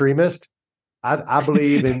an extremist. I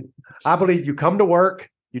believe you come to work,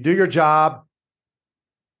 you do your job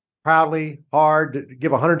proudly, hard,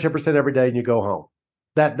 give 110% every day, and you go home.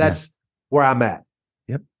 That's where I'm at.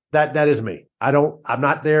 Yep. That is me. I'm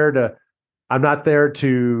not there to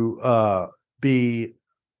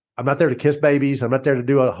kiss babies. I'm not there to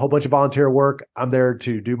do a whole bunch of volunteer work. I'm there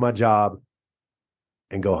to do my job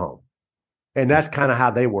and go home. And that's kind of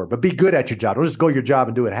how they were. But be good at your job. Don't just go your job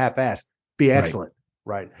and do it half-assed. Be excellent.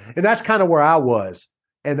 Right. And that's kind of where I was.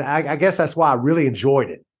 And I guess that's why I really enjoyed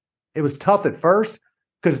it. It was tough at first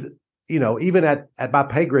because, even at my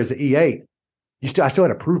pay grade as an E8, I still had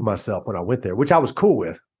to prove myself when I went there, which I was cool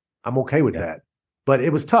with. I'm okay with that. But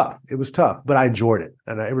it was tough. But I enjoyed it.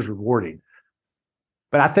 And it was rewarding.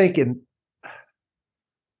 But I think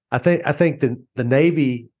the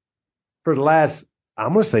Navy for the last,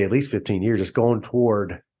 I'm going to say at least 15 years, is going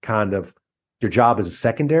toward kind of your job as a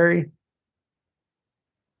secondary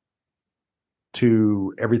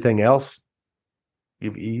to everything else.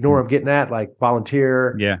 You know where I'm getting at, like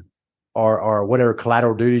volunteer, or whatever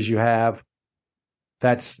collateral duties you have.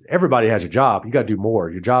 That's everybody has a job. You got to do more.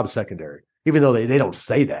 Your job's secondary, even though they don't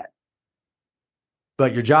say that.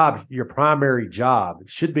 But your primary job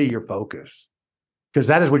should be your focus, because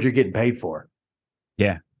that is what you're getting paid for.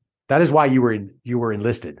 Yeah. That is why you were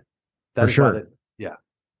enlisted. For sure.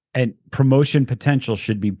 And promotion potential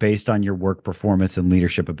should be based on your work performance and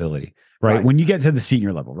leadership ability, right? When you get to the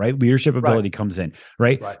senior level, right? Leadership ability comes in,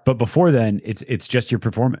 right? But before then, it's just your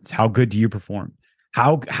performance. How good do you perform?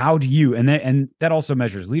 How do you, and that also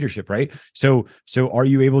measures leadership, right? So are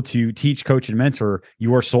you able to teach, coach, and mentor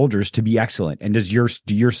your soldiers to be excellent? And do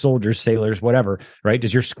your soldiers, sailors, whatever, right?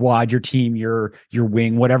 Does your squad, your team, your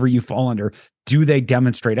wing, whatever you fall under, do they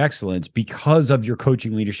demonstrate excellence because of your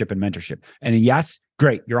coaching, leadership, and mentorship? And yes,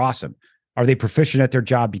 great, you're awesome. Are they proficient at their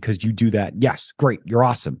job because you do that? Yes, great, you're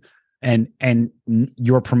awesome. And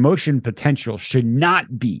your promotion potential should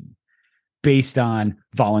not be based on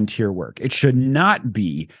volunteer work. It should not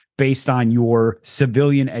be based on your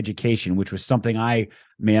civilian education, which was something I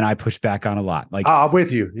pushed back on a lot. Like, I'm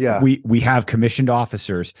with you. Yeah. We have commissioned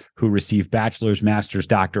officers who receive bachelor's, master's,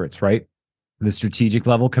 doctorates, right? The strategic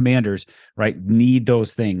level commanders, right, need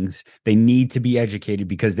those things. They need to be educated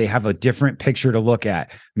because they have a different picture to look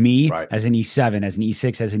at. Me as an E7, as an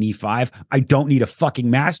E6, as an E5, I don't need a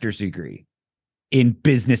fucking master's degree in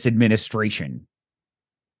business administration.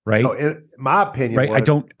 Right. No, in my opinion,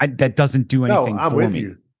 right. That doesn't do anything. No, I'm with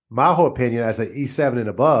you. My whole opinion as an E7 and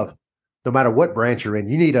above, no matter what branch you're in,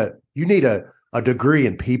 you need a degree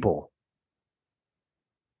in people.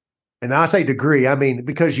 And I say degree, I mean,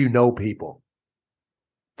 because you know people.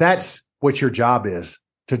 That's what your job is,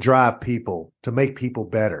 to drive people, to make people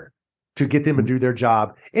better, to get them to do their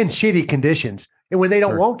job in shitty conditions and when they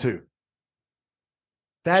don't want to.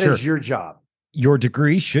 That is your job. Your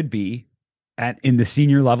degree should be in the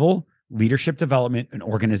senior level, leadership development and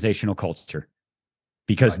organizational culture,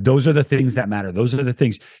 because those are the things that matter. Those are the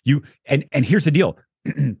things and here's the deal.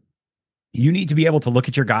 You need to be able to look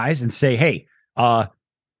at your guys and say, hey,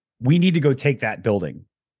 we need to go take that building.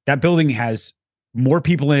 That building has more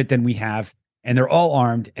people in it than we have, and they're all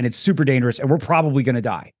armed, and it's super dangerous, and we're probably going to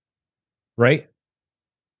die. Right.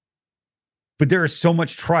 But there is so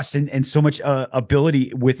much trust and so much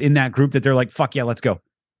ability within that group that they're like, fuck yeah, let's go.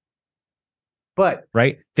 But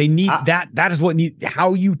right, they need that. That is what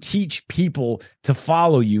how you teach people to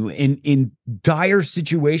follow you in dire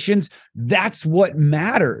situations. That's what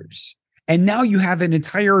matters. And now you have an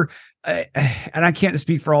entire, and I can't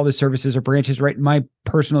speak for all the services or branches, right? My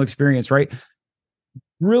personal experience, right?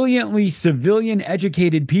 Brilliantly civilian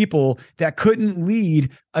educated people that couldn't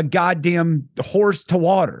lead a goddamn horse to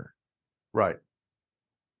water. Right.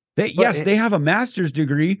 They have a master's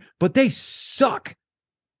degree, but they suck.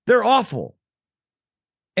 They're awful.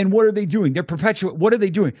 And what are they doing? They're perpetuate. What are they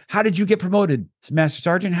doing? How did you get promoted, Master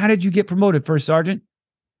Sergeant? How did you get promoted, First Sergeant?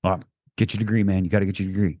 Well, get your degree, man. You got to get your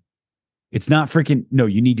degree. It's not freaking, no,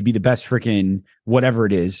 you need to be the best freaking whatever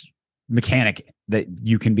it is, mechanic that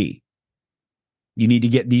you can be. You need to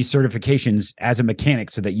get these certifications as a mechanic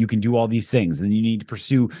so that you can do all these things. And you need to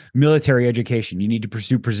pursue military education. You need to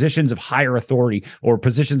pursue positions of higher authority or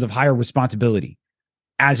positions of higher responsibility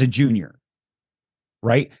as a junior.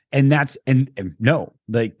 Right. And that's, and no,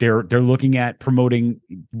 like they're looking at promoting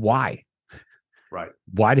why. Right.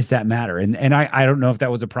 Why does that matter? And I don't know if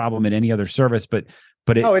that was a problem in any other service, but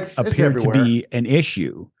it appeared to be an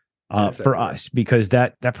issue for us, because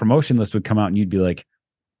that promotion list would come out and you'd be like,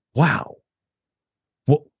 wow.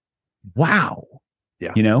 Well, wow.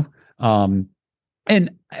 Yeah. You know? And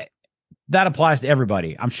that applies to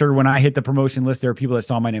everybody. I'm sure when I hit the promotion list, there are people that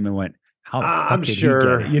saw my name and went, I'm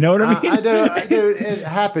sure. You know what I mean? I do. It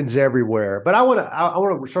happens everywhere. But I want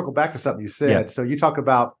to circle back to something you said. Yeah. So you talk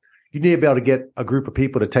about you need to be able to get a group of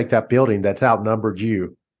people to take that building that's outnumbered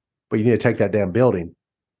you, but you need to take that damn building.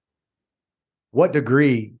 What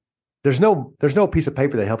degree? There's no piece of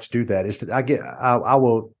paper that helps do that. I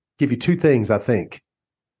will give you two things I think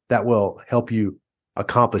that will help you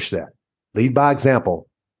accomplish that. Lead by example,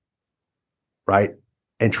 right?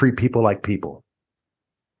 And treat people like people.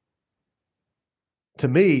 To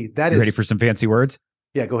me, that you ready for some fancy words?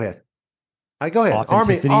 Yeah, go ahead. Go ahead.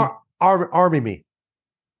 Army me.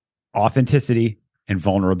 Authenticity and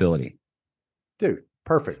vulnerability. Dude,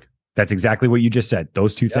 perfect. That's exactly what you just said.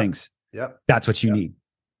 Those two things. Yep. That's what you need.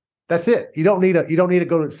 That's it. You don't need to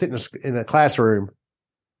go to sit in a classroom.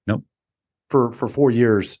 Nope. For 4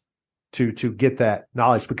 years to get that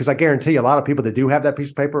knowledge, because I guarantee you a lot of people that do have that piece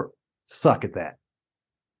of paper suck at that.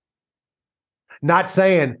 Not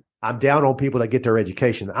saying I'm down on people that get their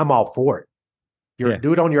education. I'm all for it.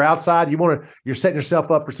 Do it on your outside. You're setting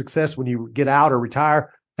yourself up for success when you get out or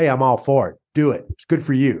retire. Hey, I'm all for it. Do it. It's good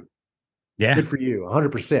for you. Yeah. Good for you.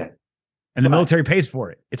 100%. And the military pays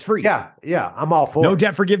for it. It's free. Yeah. Yeah. I'm all for it. No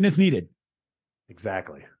debt forgiveness needed.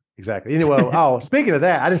 Exactly. Anyway, speaking of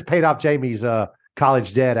that, I just paid off Jamie's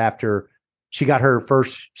college debt after she got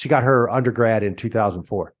her undergrad in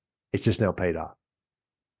 2004. It's just now paid off.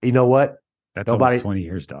 You know what? That's Nobody, almost 20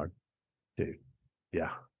 years, dog. dude. Yeah.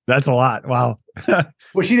 That's a lot. Wow.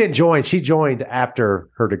 Well, she didn't join. She joined after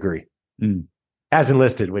her degree Mm. as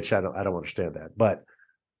enlisted, which I don't understand that. But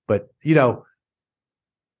you know,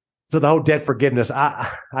 so the whole debt forgiveness, I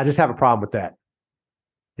just have a problem with that.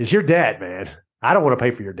 It's your debt, man. I don't want to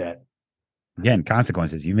pay for your debt. Again,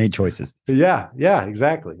 consequences. You made choices. Yeah,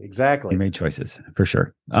 exactly. You made choices for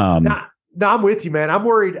sure. No, I'm with you, man. I'm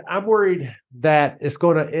worried that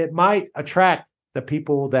it might attract the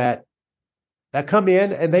people that come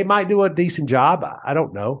in and they might do a decent job. I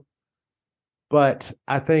don't know. But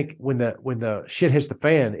I think when the shit hits the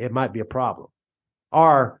fan, it might be a problem.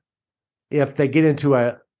 Or if they get into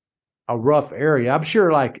a rough area, I'm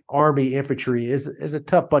sure like Army infantry is a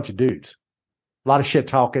tough bunch of dudes. A lot of shit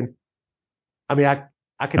talking. I mean,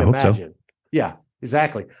 I can imagine. So. Yeah,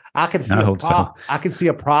 exactly. I can see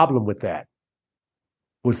a problem with that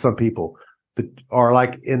with some people that are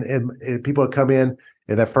like in people that come in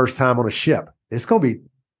that first time on a ship. It's going to be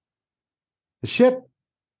the ship.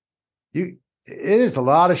 It is a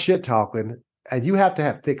lot of shit talking, and you have to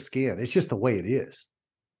have thick skin. It's just the way it is.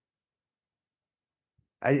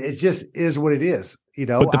 It just is what it is. You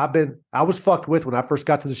know, I was fucked with when I first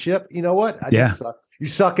got to the ship. You know what? You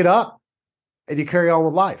suck it up and you carry on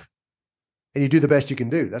with life and you do the best you can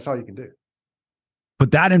do. That's all you can do.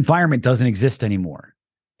 But that environment doesn't exist anymore.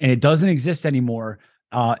 And it doesn't exist anymore.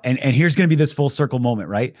 And here's going to be this full circle moment,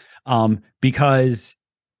 right? Because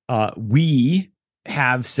we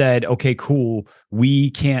have said, okay, cool.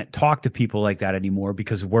 We can't talk to people like that anymore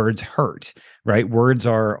because words hurt, right? Words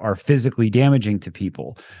are physically damaging to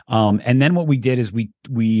people. And then what we did is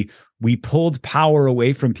we pulled power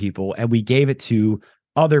away from people and we gave it to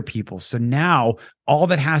other people. So now all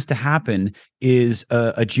that has to happen is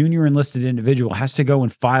a junior enlisted individual has to go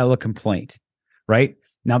and file a complaint, right?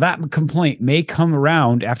 Now that complaint may come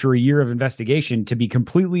around after a year of investigation to be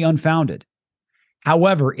completely unfounded.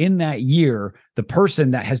 However, in that year, the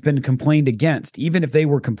person that has been complained against, even if they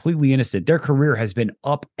were completely innocent, their career has been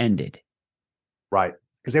upended. Right.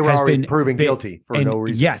 Because they were already proven guilty for no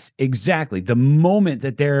reason. Yes, exactly. The moment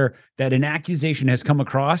that an accusation has come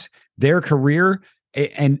across, their career,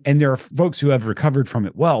 and there are folks who have recovered from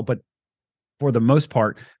it well, but for the most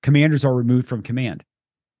part, commanders are removed from command.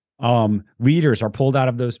 Leaders are pulled out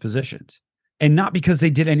of those positions. And not because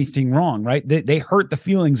they did anything wrong, right? They hurt the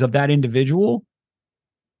feelings of that individual.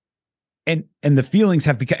 And the feelings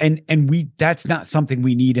have become, that's not something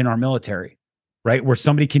we need in our military, right? Where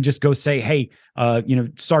somebody can just go say, hey,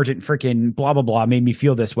 Sergeant freaking blah, blah, blah made me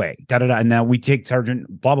feel this way, da, da, da. And now we take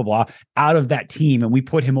Sergeant blah, blah, blah out of that team and we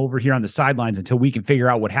put him over here on the sidelines until we can figure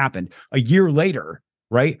out what happened a year later,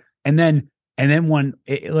 right? And then when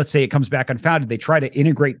let's say it comes back unfounded, they try to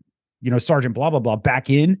integrate, Sergeant blah, blah, blah back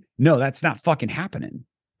in. No, that's not fucking happening.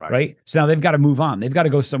 Right. So now they've got to move on. They've got to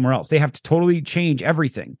go somewhere else. They have to totally change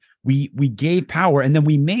everything. We gave power and then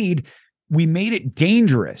we made it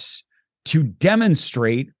dangerous to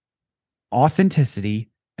demonstrate authenticity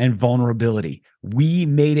and vulnerability. We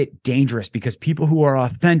made it dangerous because people who are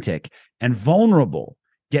authentic and vulnerable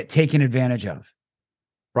get taken advantage of.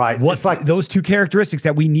 Right. What's like those two characteristics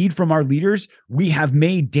that we need from our leaders, we have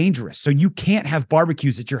made dangerous. So you can't have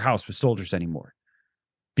barbecues at your house with soldiers anymore.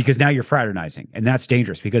 Because now you're fraternizing and that's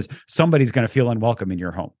dangerous because somebody's going to feel unwelcome in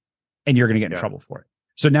your home and you're going to get in trouble for it.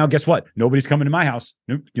 So now guess what? Nobody's coming to my house.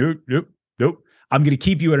 Nope. I'm going to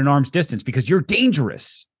keep you at an arm's distance because you're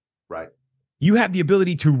dangerous. Right. You have the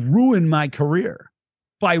ability to ruin my career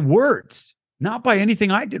by words, not by anything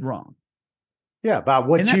I did wrong. Yeah. By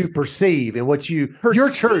what you perceive and what your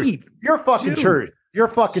truth, your fucking truth, your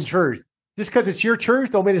fucking truth. Just because it's your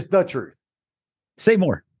truth don't mean it's the truth. Say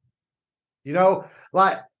more.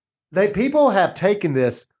 Like people have taken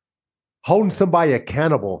this holding somebody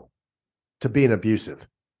accountable to being abusive.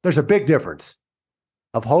 There's a big difference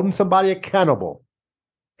of holding somebody accountable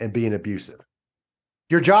and being abusive.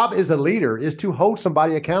 Your job as a leader is to hold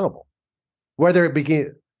somebody accountable, whether it be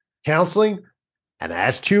counseling, an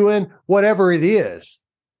ass chewing, whatever it is.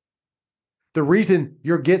 The reason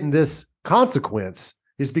you're getting this consequence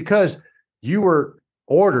is because you were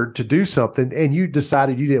ordered to do something and you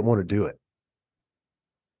decided you didn't want to do it.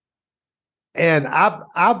 And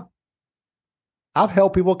I've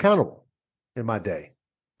held people accountable in my day,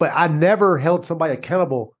 but I never held somebody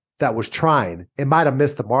accountable that was trying. It might have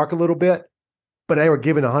missed the mark a little bit, but they were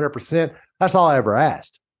giving 100%. That's all I ever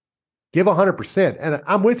asked. Give 100%. And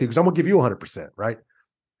I'm with you because I'm going to give you 100%, right?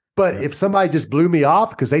 But if somebody just blew me off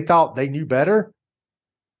because they thought they knew better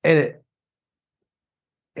and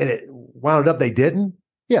it wound up they didn't,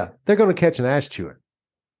 yeah, they're going to catch an ass chewing.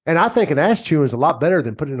 And I think an ass chewing is a lot better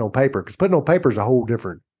than putting it on paper because putting it on paper is a whole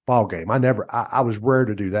different ball game. I was rare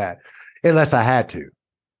to do that unless I had to.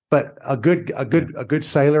 But a good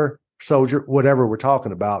sailor, soldier, whatever we're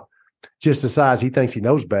talking about, just decides he thinks he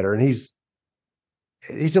knows better, and he's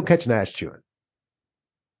gonna catch an ass chewing.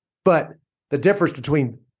 But the difference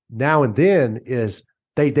between now and then is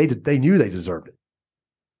they knew they deserved it.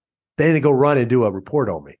 They didn't go run and do a report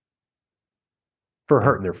on me for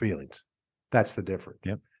hurting their feelings. That's the difference.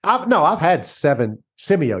 Yep. I've had 7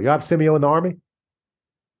 Simeo. You have Simeo in the Army?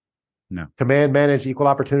 No. Command, manage, equal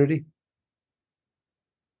opportunity?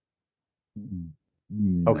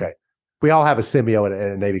 No. Okay. We all have a Simeo in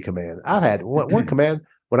a Navy command. I've had one command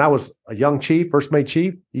when I was a young chief, first mate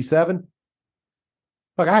chief, E7.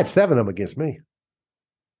 Look, I had 7 of them against me.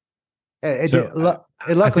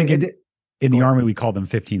 Luckily, in the Army, we call them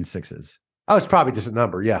 15-6s. Oh, it's probably just a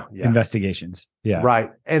number. Yeah. Investigations. Yeah. Right.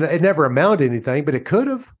 And it never amounted to anything, but it could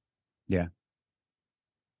have. Yeah.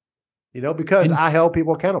 Because I held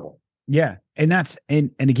people accountable. Yeah. And that's,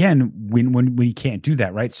 and again, when we can't do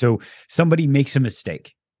that, right? So somebody makes a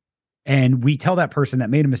mistake and we tell that person that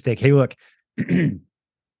made a mistake, hey, look, you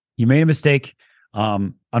made a mistake.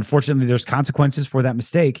 Unfortunately, there's consequences for that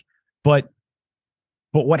mistake, but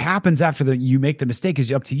what happens after you make the mistake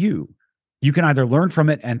is up to you. You can either learn from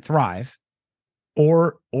it and thrive,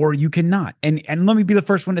 or you cannot. And let me be the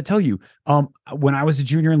first one to tell you, when I was a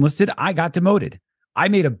junior enlisted, I got demoted. I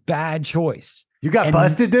made a bad choice. You got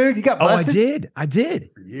busted, dude? You got busted? I did.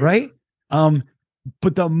 Right?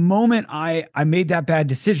 But the moment I made that bad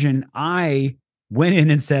decision, I went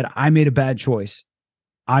in and said, I made a bad choice.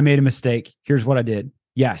 I made a mistake. Here's what I did.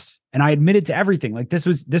 Yes. And I admitted to everything. Like this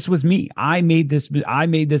was me. I made this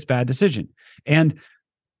bad decision.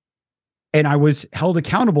 And I was held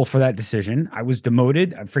accountable for that decision. I was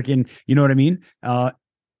demoted. I freaking, you know what I mean? And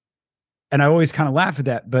I always kind of laugh at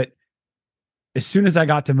that. But as soon as I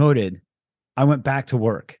got demoted, I went back to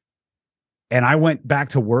work. And I went back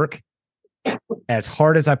to work as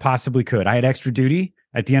hard as I possibly could. I had extra duty.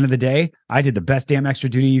 At the end of the day, I did the best damn extra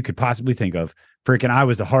duty you could possibly think of. Freaking, I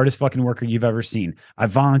was the hardest fucking worker you've ever seen. I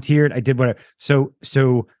volunteered. I did whatever.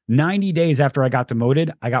 So 90 days after I got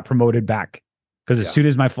demoted, I got promoted back. Because as soon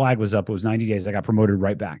as my flag was up, it was 90 days. I got promoted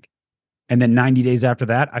right back. And then 90 days after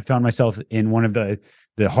that, I found myself in one of the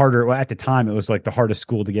harder, well, at the time, it was like the hardest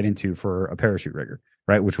school to get into for a parachute rigger,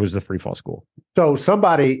 right? Which was the free fall school. So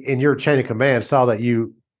somebody in your chain of command saw that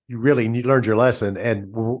you really learned your lesson and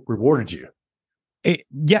rewarded you.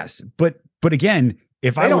 Yes. But again,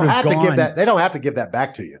 if they don't have to give that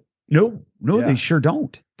back to you. No, they sure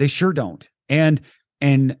don't. They sure don't. And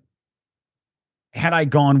had I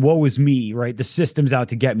gone, woe is me, right? The system's out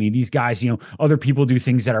to get me. These guys, other people do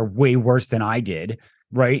things that are way worse than I did,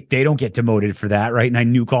 right? They don't get demoted for that, right? And I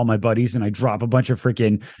nuke all my buddies and I drop a bunch of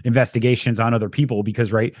freaking investigations on other people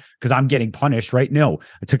because I'm getting punished, right? No,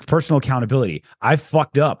 I took personal accountability. I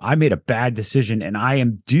fucked up. I made a bad decision and I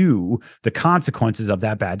am due the consequences of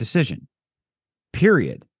that bad decision.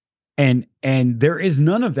 Period. And there is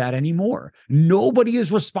none of that anymore. Nobody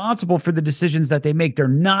is responsible for the decisions that they make. They're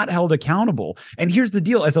not held accountable. And here's the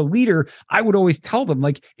deal. As a leader, I would always tell them,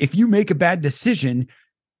 like, if you make a bad decision,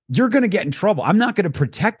 you're going to get in trouble. I'm not going to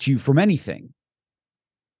protect you from anything.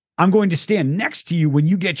 I'm going to stand next to you when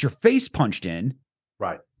you get your face punched in.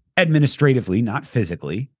 Right. Administratively, not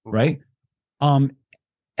physically. Mm-hmm. Right. And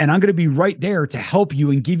I'm going to be right there to help you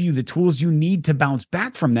and give you the tools you need to bounce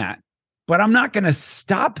back from that. But I'm not going to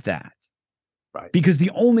stop that. Right. Because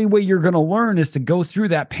the only way you're going to learn is to go through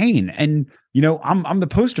that pain. And, I'm the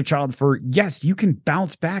poster child for, yes, you can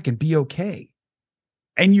bounce back and be okay.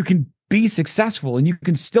 And you can be successful and you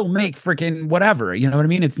can still make freaking whatever. You know what I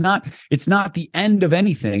mean? It's not the end of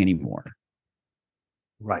anything anymore.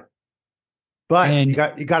 Right. But you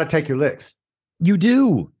got to take your licks. You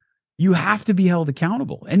do. You have to be held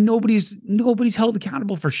accountable. And nobody's held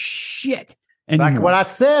accountable for shit anymore. Like what I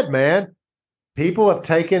said, man. People have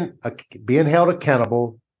taken being held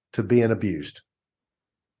accountable to being abused.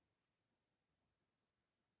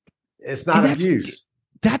 It's not abuse.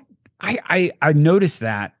 That I noticed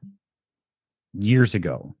that years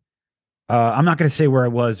ago. I'm not going to say where I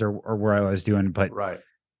was or where I was doing, but right.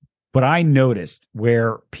 But I noticed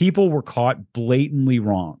where people were caught blatantly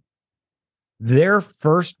wrong. Their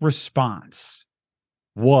first response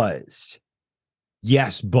was,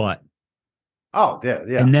 yes, but. Oh, yeah.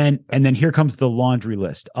 And then here comes the laundry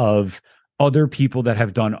list of other people that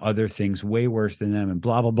have done other things way worse than them and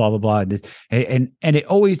blah, blah, blah, blah, blah. And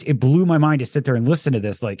it blew my mind to sit there and listen to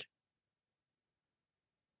this. Like,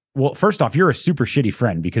 well, first off, you're a super shitty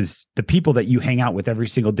friend because the people that you hang out with every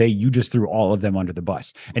single day, you just threw all of them under the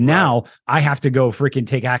bus. And now I have to go freaking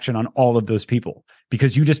take action on all of those people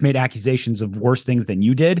because you just made accusations of worse things than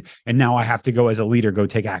you did. And now I have to go as a leader, go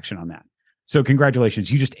take action on that. So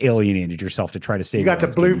congratulations. You just alienated yourself to try to save. You got the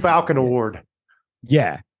Blue Falcon Award.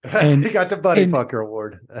 Yeah. And you got the Buddy Fucker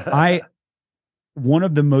Award. One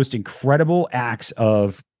of the most incredible acts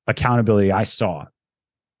of accountability I saw,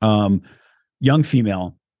 young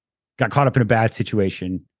female, got caught up in a bad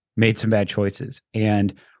situation, made some bad choices.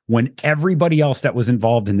 And when everybody else that was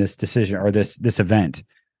involved in this decision or this event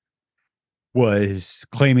was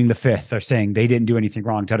claiming the fifth or saying they didn't do anything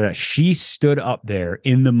wrong, she stood up there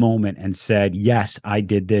in the moment and said, yes, I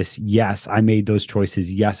did this. Yes, I made those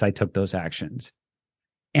choices. Yes, I took those actions.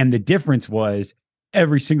 And the difference was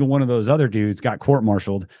every single one of those other dudes got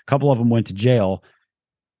court-martialed. A couple of them went to jail.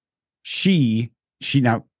 She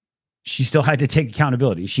still had to take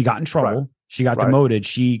accountability. She got in trouble. Right. She got demoted.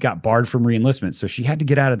 She got barred from reenlistment. So she had to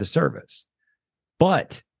get out of the service.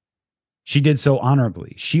 But she did so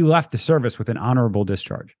honorably. She left the service with an honorable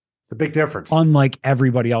discharge. It's a big difference. Unlike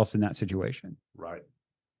everybody else in that situation. Right.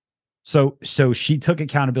 So she took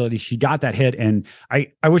accountability. She got that hit. And I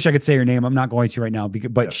wish I could say her name. I'm not going to right now,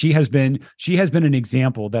 but she has been an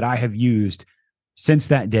example that I have used since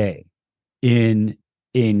that day in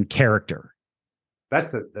character.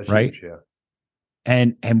 That's right. Huge, yeah.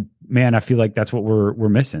 And man, I feel like that's what we're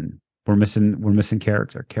missing. We're missing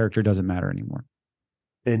character. Character doesn't matter anymore.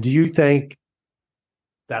 And do you think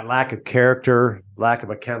that lack of character, lack of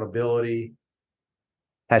accountability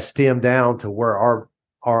has stemmed down to where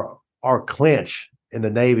our clinch in the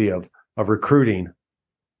Navy of recruiting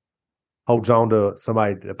holds on to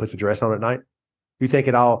somebody that puts a dress on at night? You think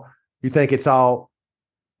it's all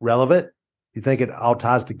relevant? You think it all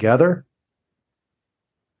ties together?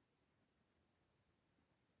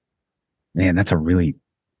 Man, that's a really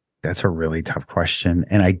tough question.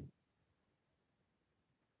 And I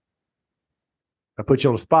put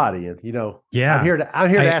you on the spot, Ian. Yeah, I'm here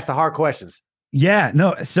to ask the hard questions. Yeah,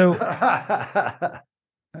 no. So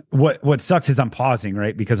what sucks is I'm pausing,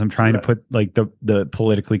 right? Because I'm trying to put like the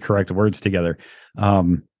politically correct words together.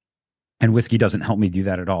 And whiskey doesn't help me do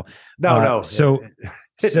that at all. No. So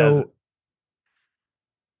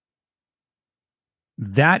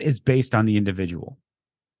that is based on the individual.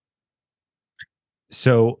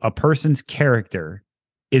 So a person's character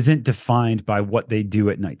isn't defined by what they do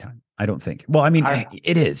at nighttime. I don't think. Well, I mean,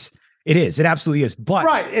 it is. It is. It absolutely is.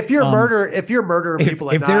 But if you're murdering people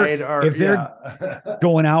at night, or if they're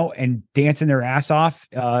going out and dancing their ass off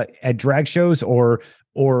at drag shows, or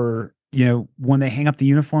when they hang up the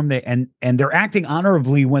uniform, and they're acting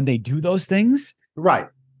honorably when they do those things, right?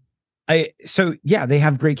 They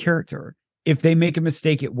have great character. If they make a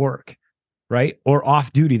mistake at work, right, or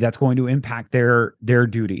off duty, that's going to impact their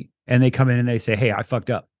duty, and they come in and they say, "Hey, I fucked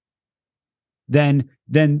up." Then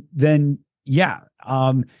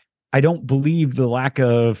I don't believe the lack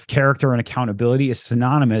of character and accountability is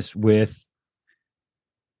synonymous with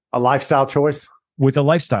a lifestyle choice.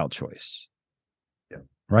 Yeah.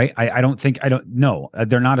 Right. I don't know.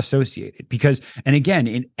 They're not associated because, and again,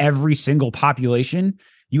 in every single population,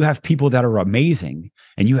 you have people that are amazing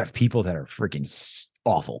and you have people that are freaking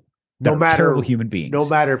awful. No matter terrible human beings. No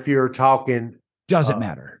matter if you're talking, doesn't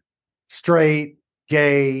matter. Straight,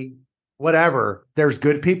 gay, whatever. There's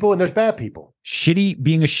good people and there's bad people.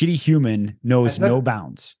 Being a shitty human knows no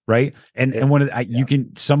bounds, right? And you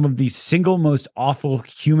can, some of the single most awful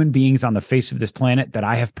human beings on the face of this planet that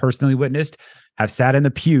I have personally witnessed have sat in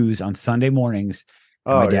the pews on Sunday mornings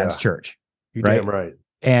at my dad's church. You're damn right.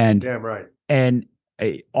 And damn right. And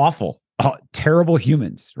awful, terrible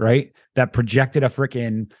humans, right? That projected a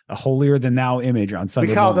holier than thou image on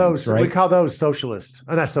Sunday mornings, right? We call those socialists.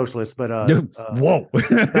 Not socialists, but whoa,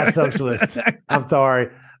 not socialists. I'm sorry.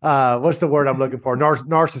 What's the word I'm looking for?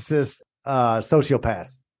 Narcissist,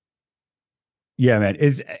 sociopaths. Yeah, man.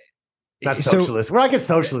 Not socialist. Where do I get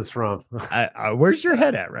socialist from? Where's your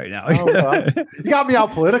head at right now? You got me all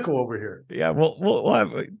political over here. Yeah, well,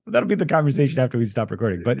 that'll be the conversation after we stop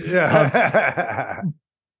recording. But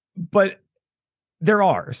but there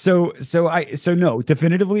are. So no,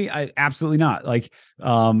 definitively, absolutely not. Like,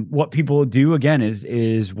 what people do again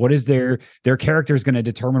is what is their character is going to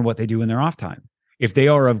determine what they do in their off time. If they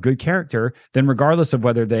are of good character, then regardless of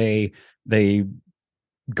whether they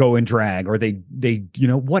go and drag or they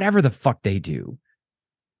whatever the fuck they do,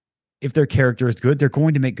 if their character is good, they're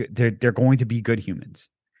going to be good humans.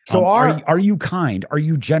 So are you kind? Are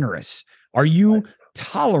you generous? Are you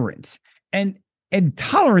tolerant? And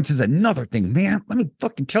tolerance is another thing, man. Let me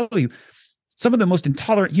fucking tell you. some of the most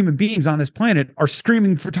intolerant human beings on this planet are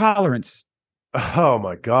screaming for tolerance. Oh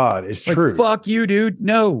my God, it's like, true. Fuck you, dude.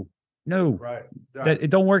 No, Right. That it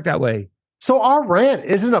don't work that way. So our rant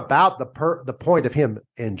isn't about the point of him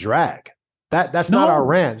in drag. That's not our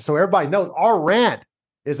rant. So everybody knows our rant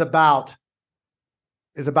is about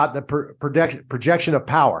the projection of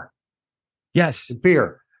power. Yes. And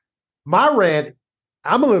fear. My rant,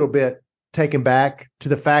 I'm a little bit taken back to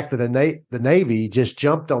the fact that the Navy just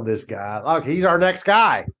jumped on this guy. Like, he's our next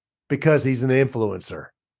guy because he's an influencer.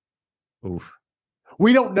 Oof.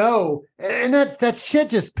 We don't know. And that shit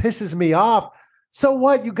just pisses me off. So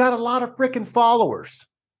what? You got a lot of freaking followers.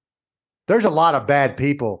 There's a lot of bad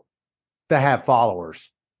people that have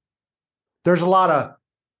followers. There's a lot of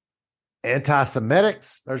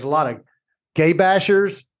anti-Semitics. There's a lot of gay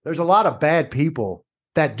bashers. There's a lot of bad people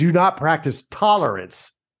that do not practice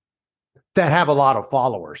tolerance that have a lot of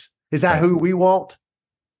followers. Is that who we want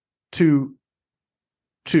to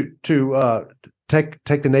take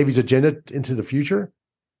the Navy's agenda into the future?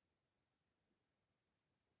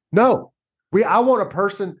 No. I want a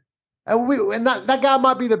person, and that guy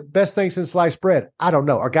might be the best thing since sliced bread. I don't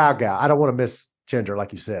know. Or guy. I don't want to misgender,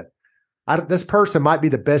 like you said. This person might be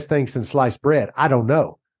the best thing since sliced bread. I don't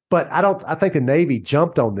know. But I think the Navy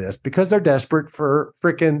jumped on this because they're desperate for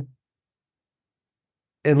freaking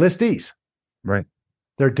enlistees. Right.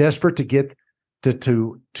 They're desperate to get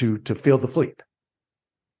to field the fleet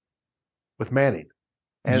with Manning.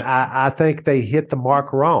 And I think they hit the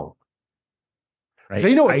mark wrong. Right. So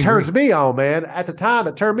you know what turns me on, man? At the time,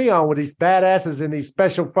 it turned me on with these badasses in these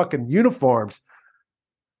special fucking uniforms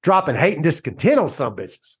dropping hate and discontent on some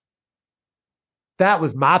bitches. That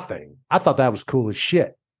was my thing. I thought that was cool as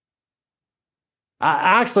shit.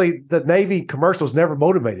 The Navy commercials never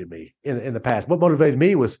motivated me in the past. What motivated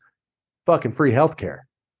me was fucking free healthcare.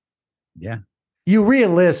 Yeah. You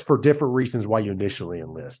re-enlist for different reasons why you initially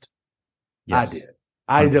enlist. Yes. I did.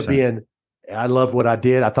 I ended up I loved what I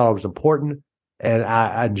did. I thought it was important. And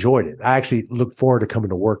I enjoyed it. I actually looked forward to coming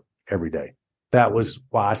to work every day. That was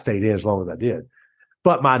why I stayed in as long as I did.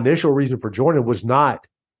 But my initial reason for joining was not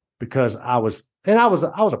because I was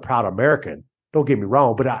a proud American. Don't get me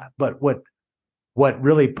wrong. But what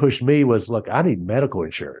really pushed me was, look, I need medical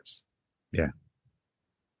insurance. Yeah.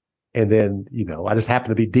 And then, I just happened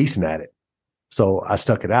to be decent at it. So I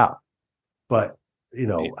stuck it out. But,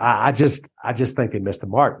 I just think they missed the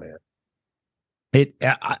mark, man.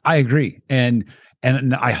 I agree. And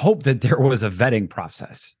I hope that there was a vetting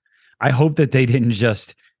process. I hope that they didn't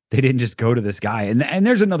just go to this guy. And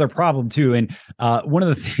there's another problem too. And one of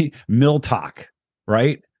the things, Mill Talk,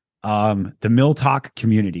 right? The Mill Talk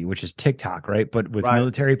community, which is TikTok, right? But with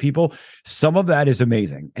military people, some of that is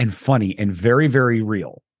amazing and funny and very, very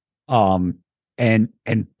real. And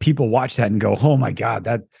people watch that and go, oh my God,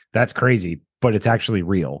 that's crazy, but it's actually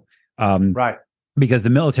real. Right. Because the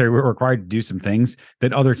military were required to do some things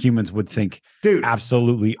that other humans would think, dude,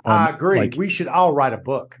 absolutely. I agree. We should all write a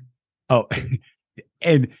book. Oh,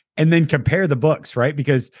 and then compare the books, right?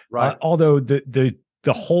 Because although the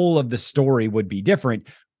whole of the story would be different,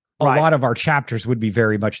 a lot of our chapters would be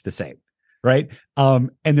very much the same, right?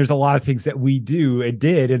 And there's a lot of things that we do and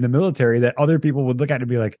did in the military that other people would look at and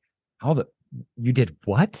be like, you did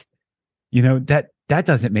what? That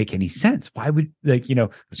doesn't make any sense. Why would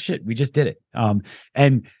shit, we just did it.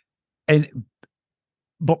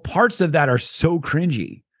 But parts of that are so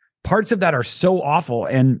cringy. Parts of that are so awful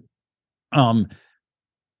and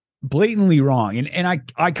blatantly wrong. And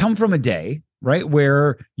I come from a day, right,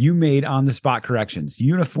 where you made on the spot corrections,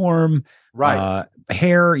 uniform,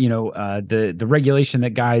 hair, the regulation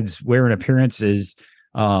that guides wear and appearance is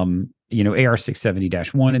AR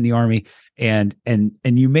 670-1 in the Army. And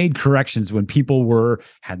you made corrections when people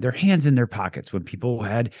had their hands in their pockets, when people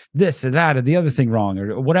had this or that or the other thing wrong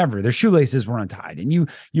or whatever, their shoelaces were untied, and you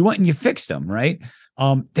went and you fixed them, right?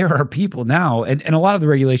 There are people now, and a lot of the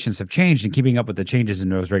regulations have changed, and keeping up with the changes in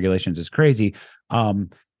those regulations is crazy. You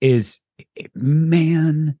just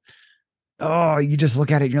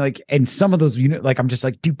look at it and you're like, and some of those, I'm just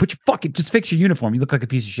like, dude, just fix your uniform. You look like a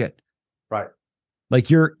piece of shit. Right. Like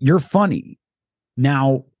you're funny.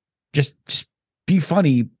 Now just be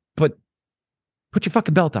funny, but put your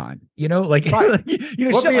fucking belt on, shit like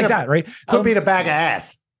that, right? Quit being a bag of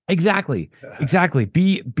ass. Exactly.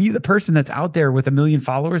 Be the person that's out there with 1 million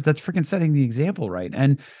followers that's freaking setting the example, right?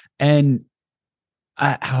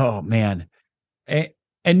 Oh man.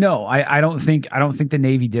 And no, I don't think the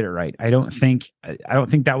Navy did it right. I don't think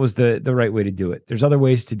that was the right way to do it. There's other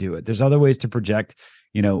ways to do it. There's other ways to project,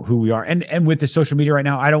 who we are. And with the social media right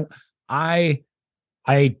now,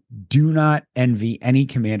 I do not envy any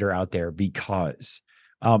commander out there because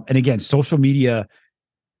And again, social media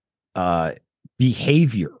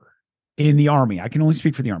behavior in the Army. I can only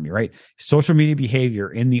speak for the Army, right? Social media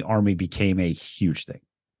behavior in the Army became a huge thing.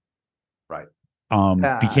 Right.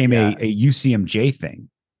 Became a UCMJ thing,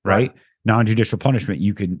 right? Non-judicial punishment.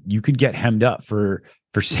 You could get hemmed up for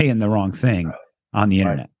saying the wrong thing on the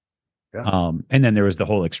internet. Yeah. And then there was the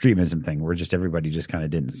whole extremism thing where everybody just kind of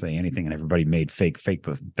didn't say anything and everybody made fake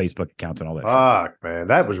Facebook accounts and all that. Fuck, man,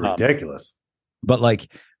 that was ridiculous. But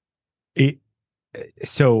like it,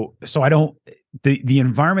 so I don't, the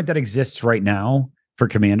environment that exists right now for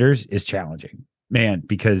commanders is challenging, man,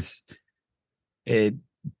 because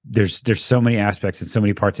there's so many aspects and so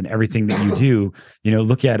many parts in everything that you do.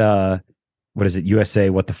 Look at what is it? USA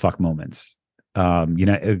what the fuck moments.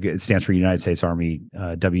 It stands for United States Army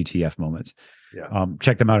WTF moments. Yeah.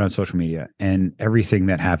 Check them out on social media, and everything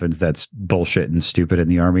that happens that's bullshit and stupid in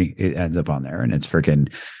the Army, it ends up on there, and it's freaking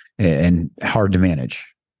and hard to manage.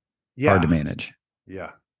 Yeah. Hard to manage.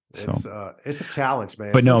 Yeah. So It's a challenge,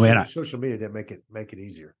 man. But no, man, social media didn't make it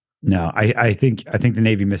easier. No, I think the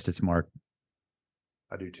Navy missed its mark.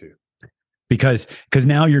 I do too. Because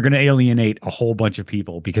now you're going to alienate a whole bunch of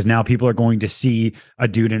people, because now people are going to see a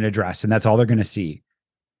dude in a dress and that's all they're going to see.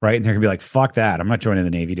 Right. And they're going to be like, fuck that. I'm not joining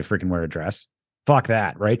the Navy to freaking wear a dress. Fuck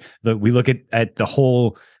that. Right. We look at the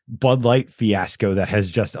whole Bud Light fiasco that has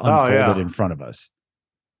just unfolded in front of us.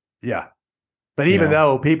 Yeah. But even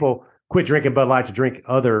though people quit drinking Bud Light to drink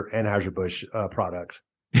other Anheuser-Busch products.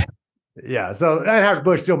 Yeah, so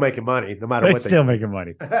Anheuser-Busch still making money, no matter what. Still making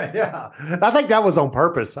money. Yeah, I think that was on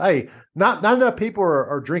purpose. Hey, not enough people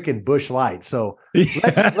are drinking Busch Light, so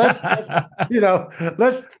let's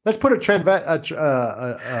put a trend,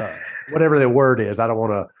 whatever the word is. I don't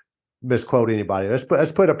want to misquote anybody.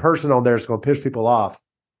 Let's put a person on there that's going to piss people off,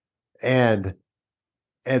 and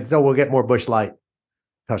so we'll get more Busch Light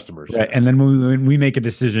customers. Right. And then when we make a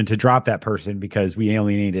decision to drop that person because we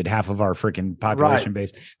alienated half of our freaking population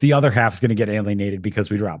base, the other half's going to get alienated because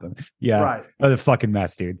we drop them. Yeah. Right. Oh, the fucking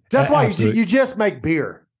mess, dude. That's why you just make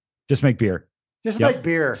beer. Just make beer. Make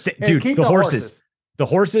beer. Dude, keep the horses. The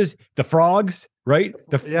horses, the frogs, right?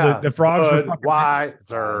 The frogs.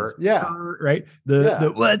 Wiser. Yeah. Right.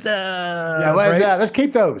 The what's up? Yeah, what's up? Let's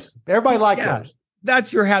keep those. Everybody those.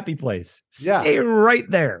 That's your happy place. Stay right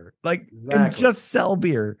there. And just sell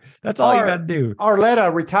beer. That's all you got to do. Or let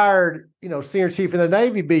a retired, senior chief in the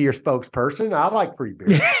Navy be your spokesperson. I like free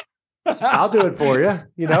beer. I'll do it for you.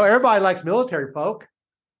 Everybody likes military folk.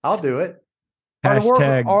 I'll do it.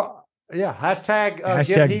 Hashtag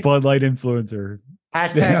Heath, Bud Light influencer.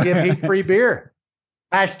 Hashtag give Heath free beer.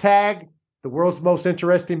 Hashtag the world's most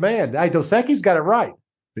interesting man. Hey, Dos Equis got it right.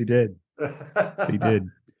 They did. They did.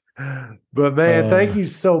 But man, thank you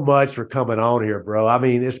so much for coming on here, bro. I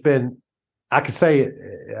mean, it's been, I could say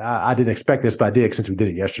I didn't expect this, but I did since we did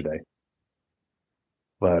it yesterday.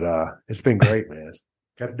 But it's been great, man.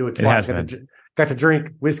 Got to do it twice. Got to drink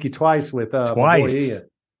whiskey twice with my boy Ian.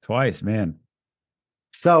 Twice, man.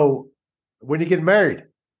 So when you get married,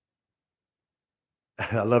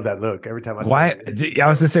 I love that look every time I say it. I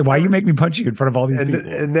was going to say, why you make me punch you in front of all these people?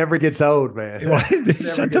 It never gets old, man.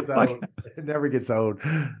 It never gets old.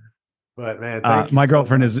 But man, my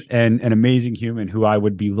girlfriend is an amazing human who I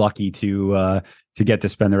would be lucky to get to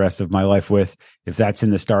spend the rest of my life with. If that's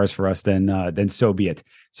in the stars for us, then so be it.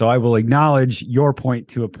 So I will acknowledge your point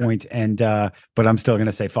to a point, but I'm still going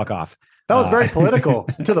to say fuck off. That was very political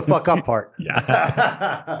to the fuck up part.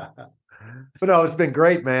 Yeah. But no, it's been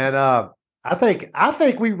great, man. I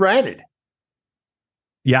think we ranted.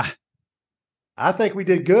 Yeah. I think we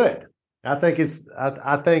did good. I think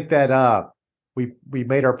that we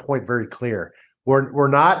made our point very clear. We're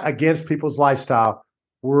not against people's lifestyle.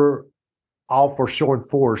 We're all for showing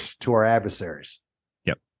force to our adversaries.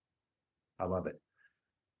 Yep. I love it.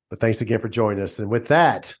 But thanks again for joining us. And with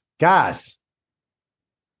that, guys,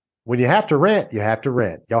 when you have to rent, you have to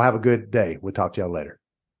rent. Y'all have a good day. We'll talk to y'all later.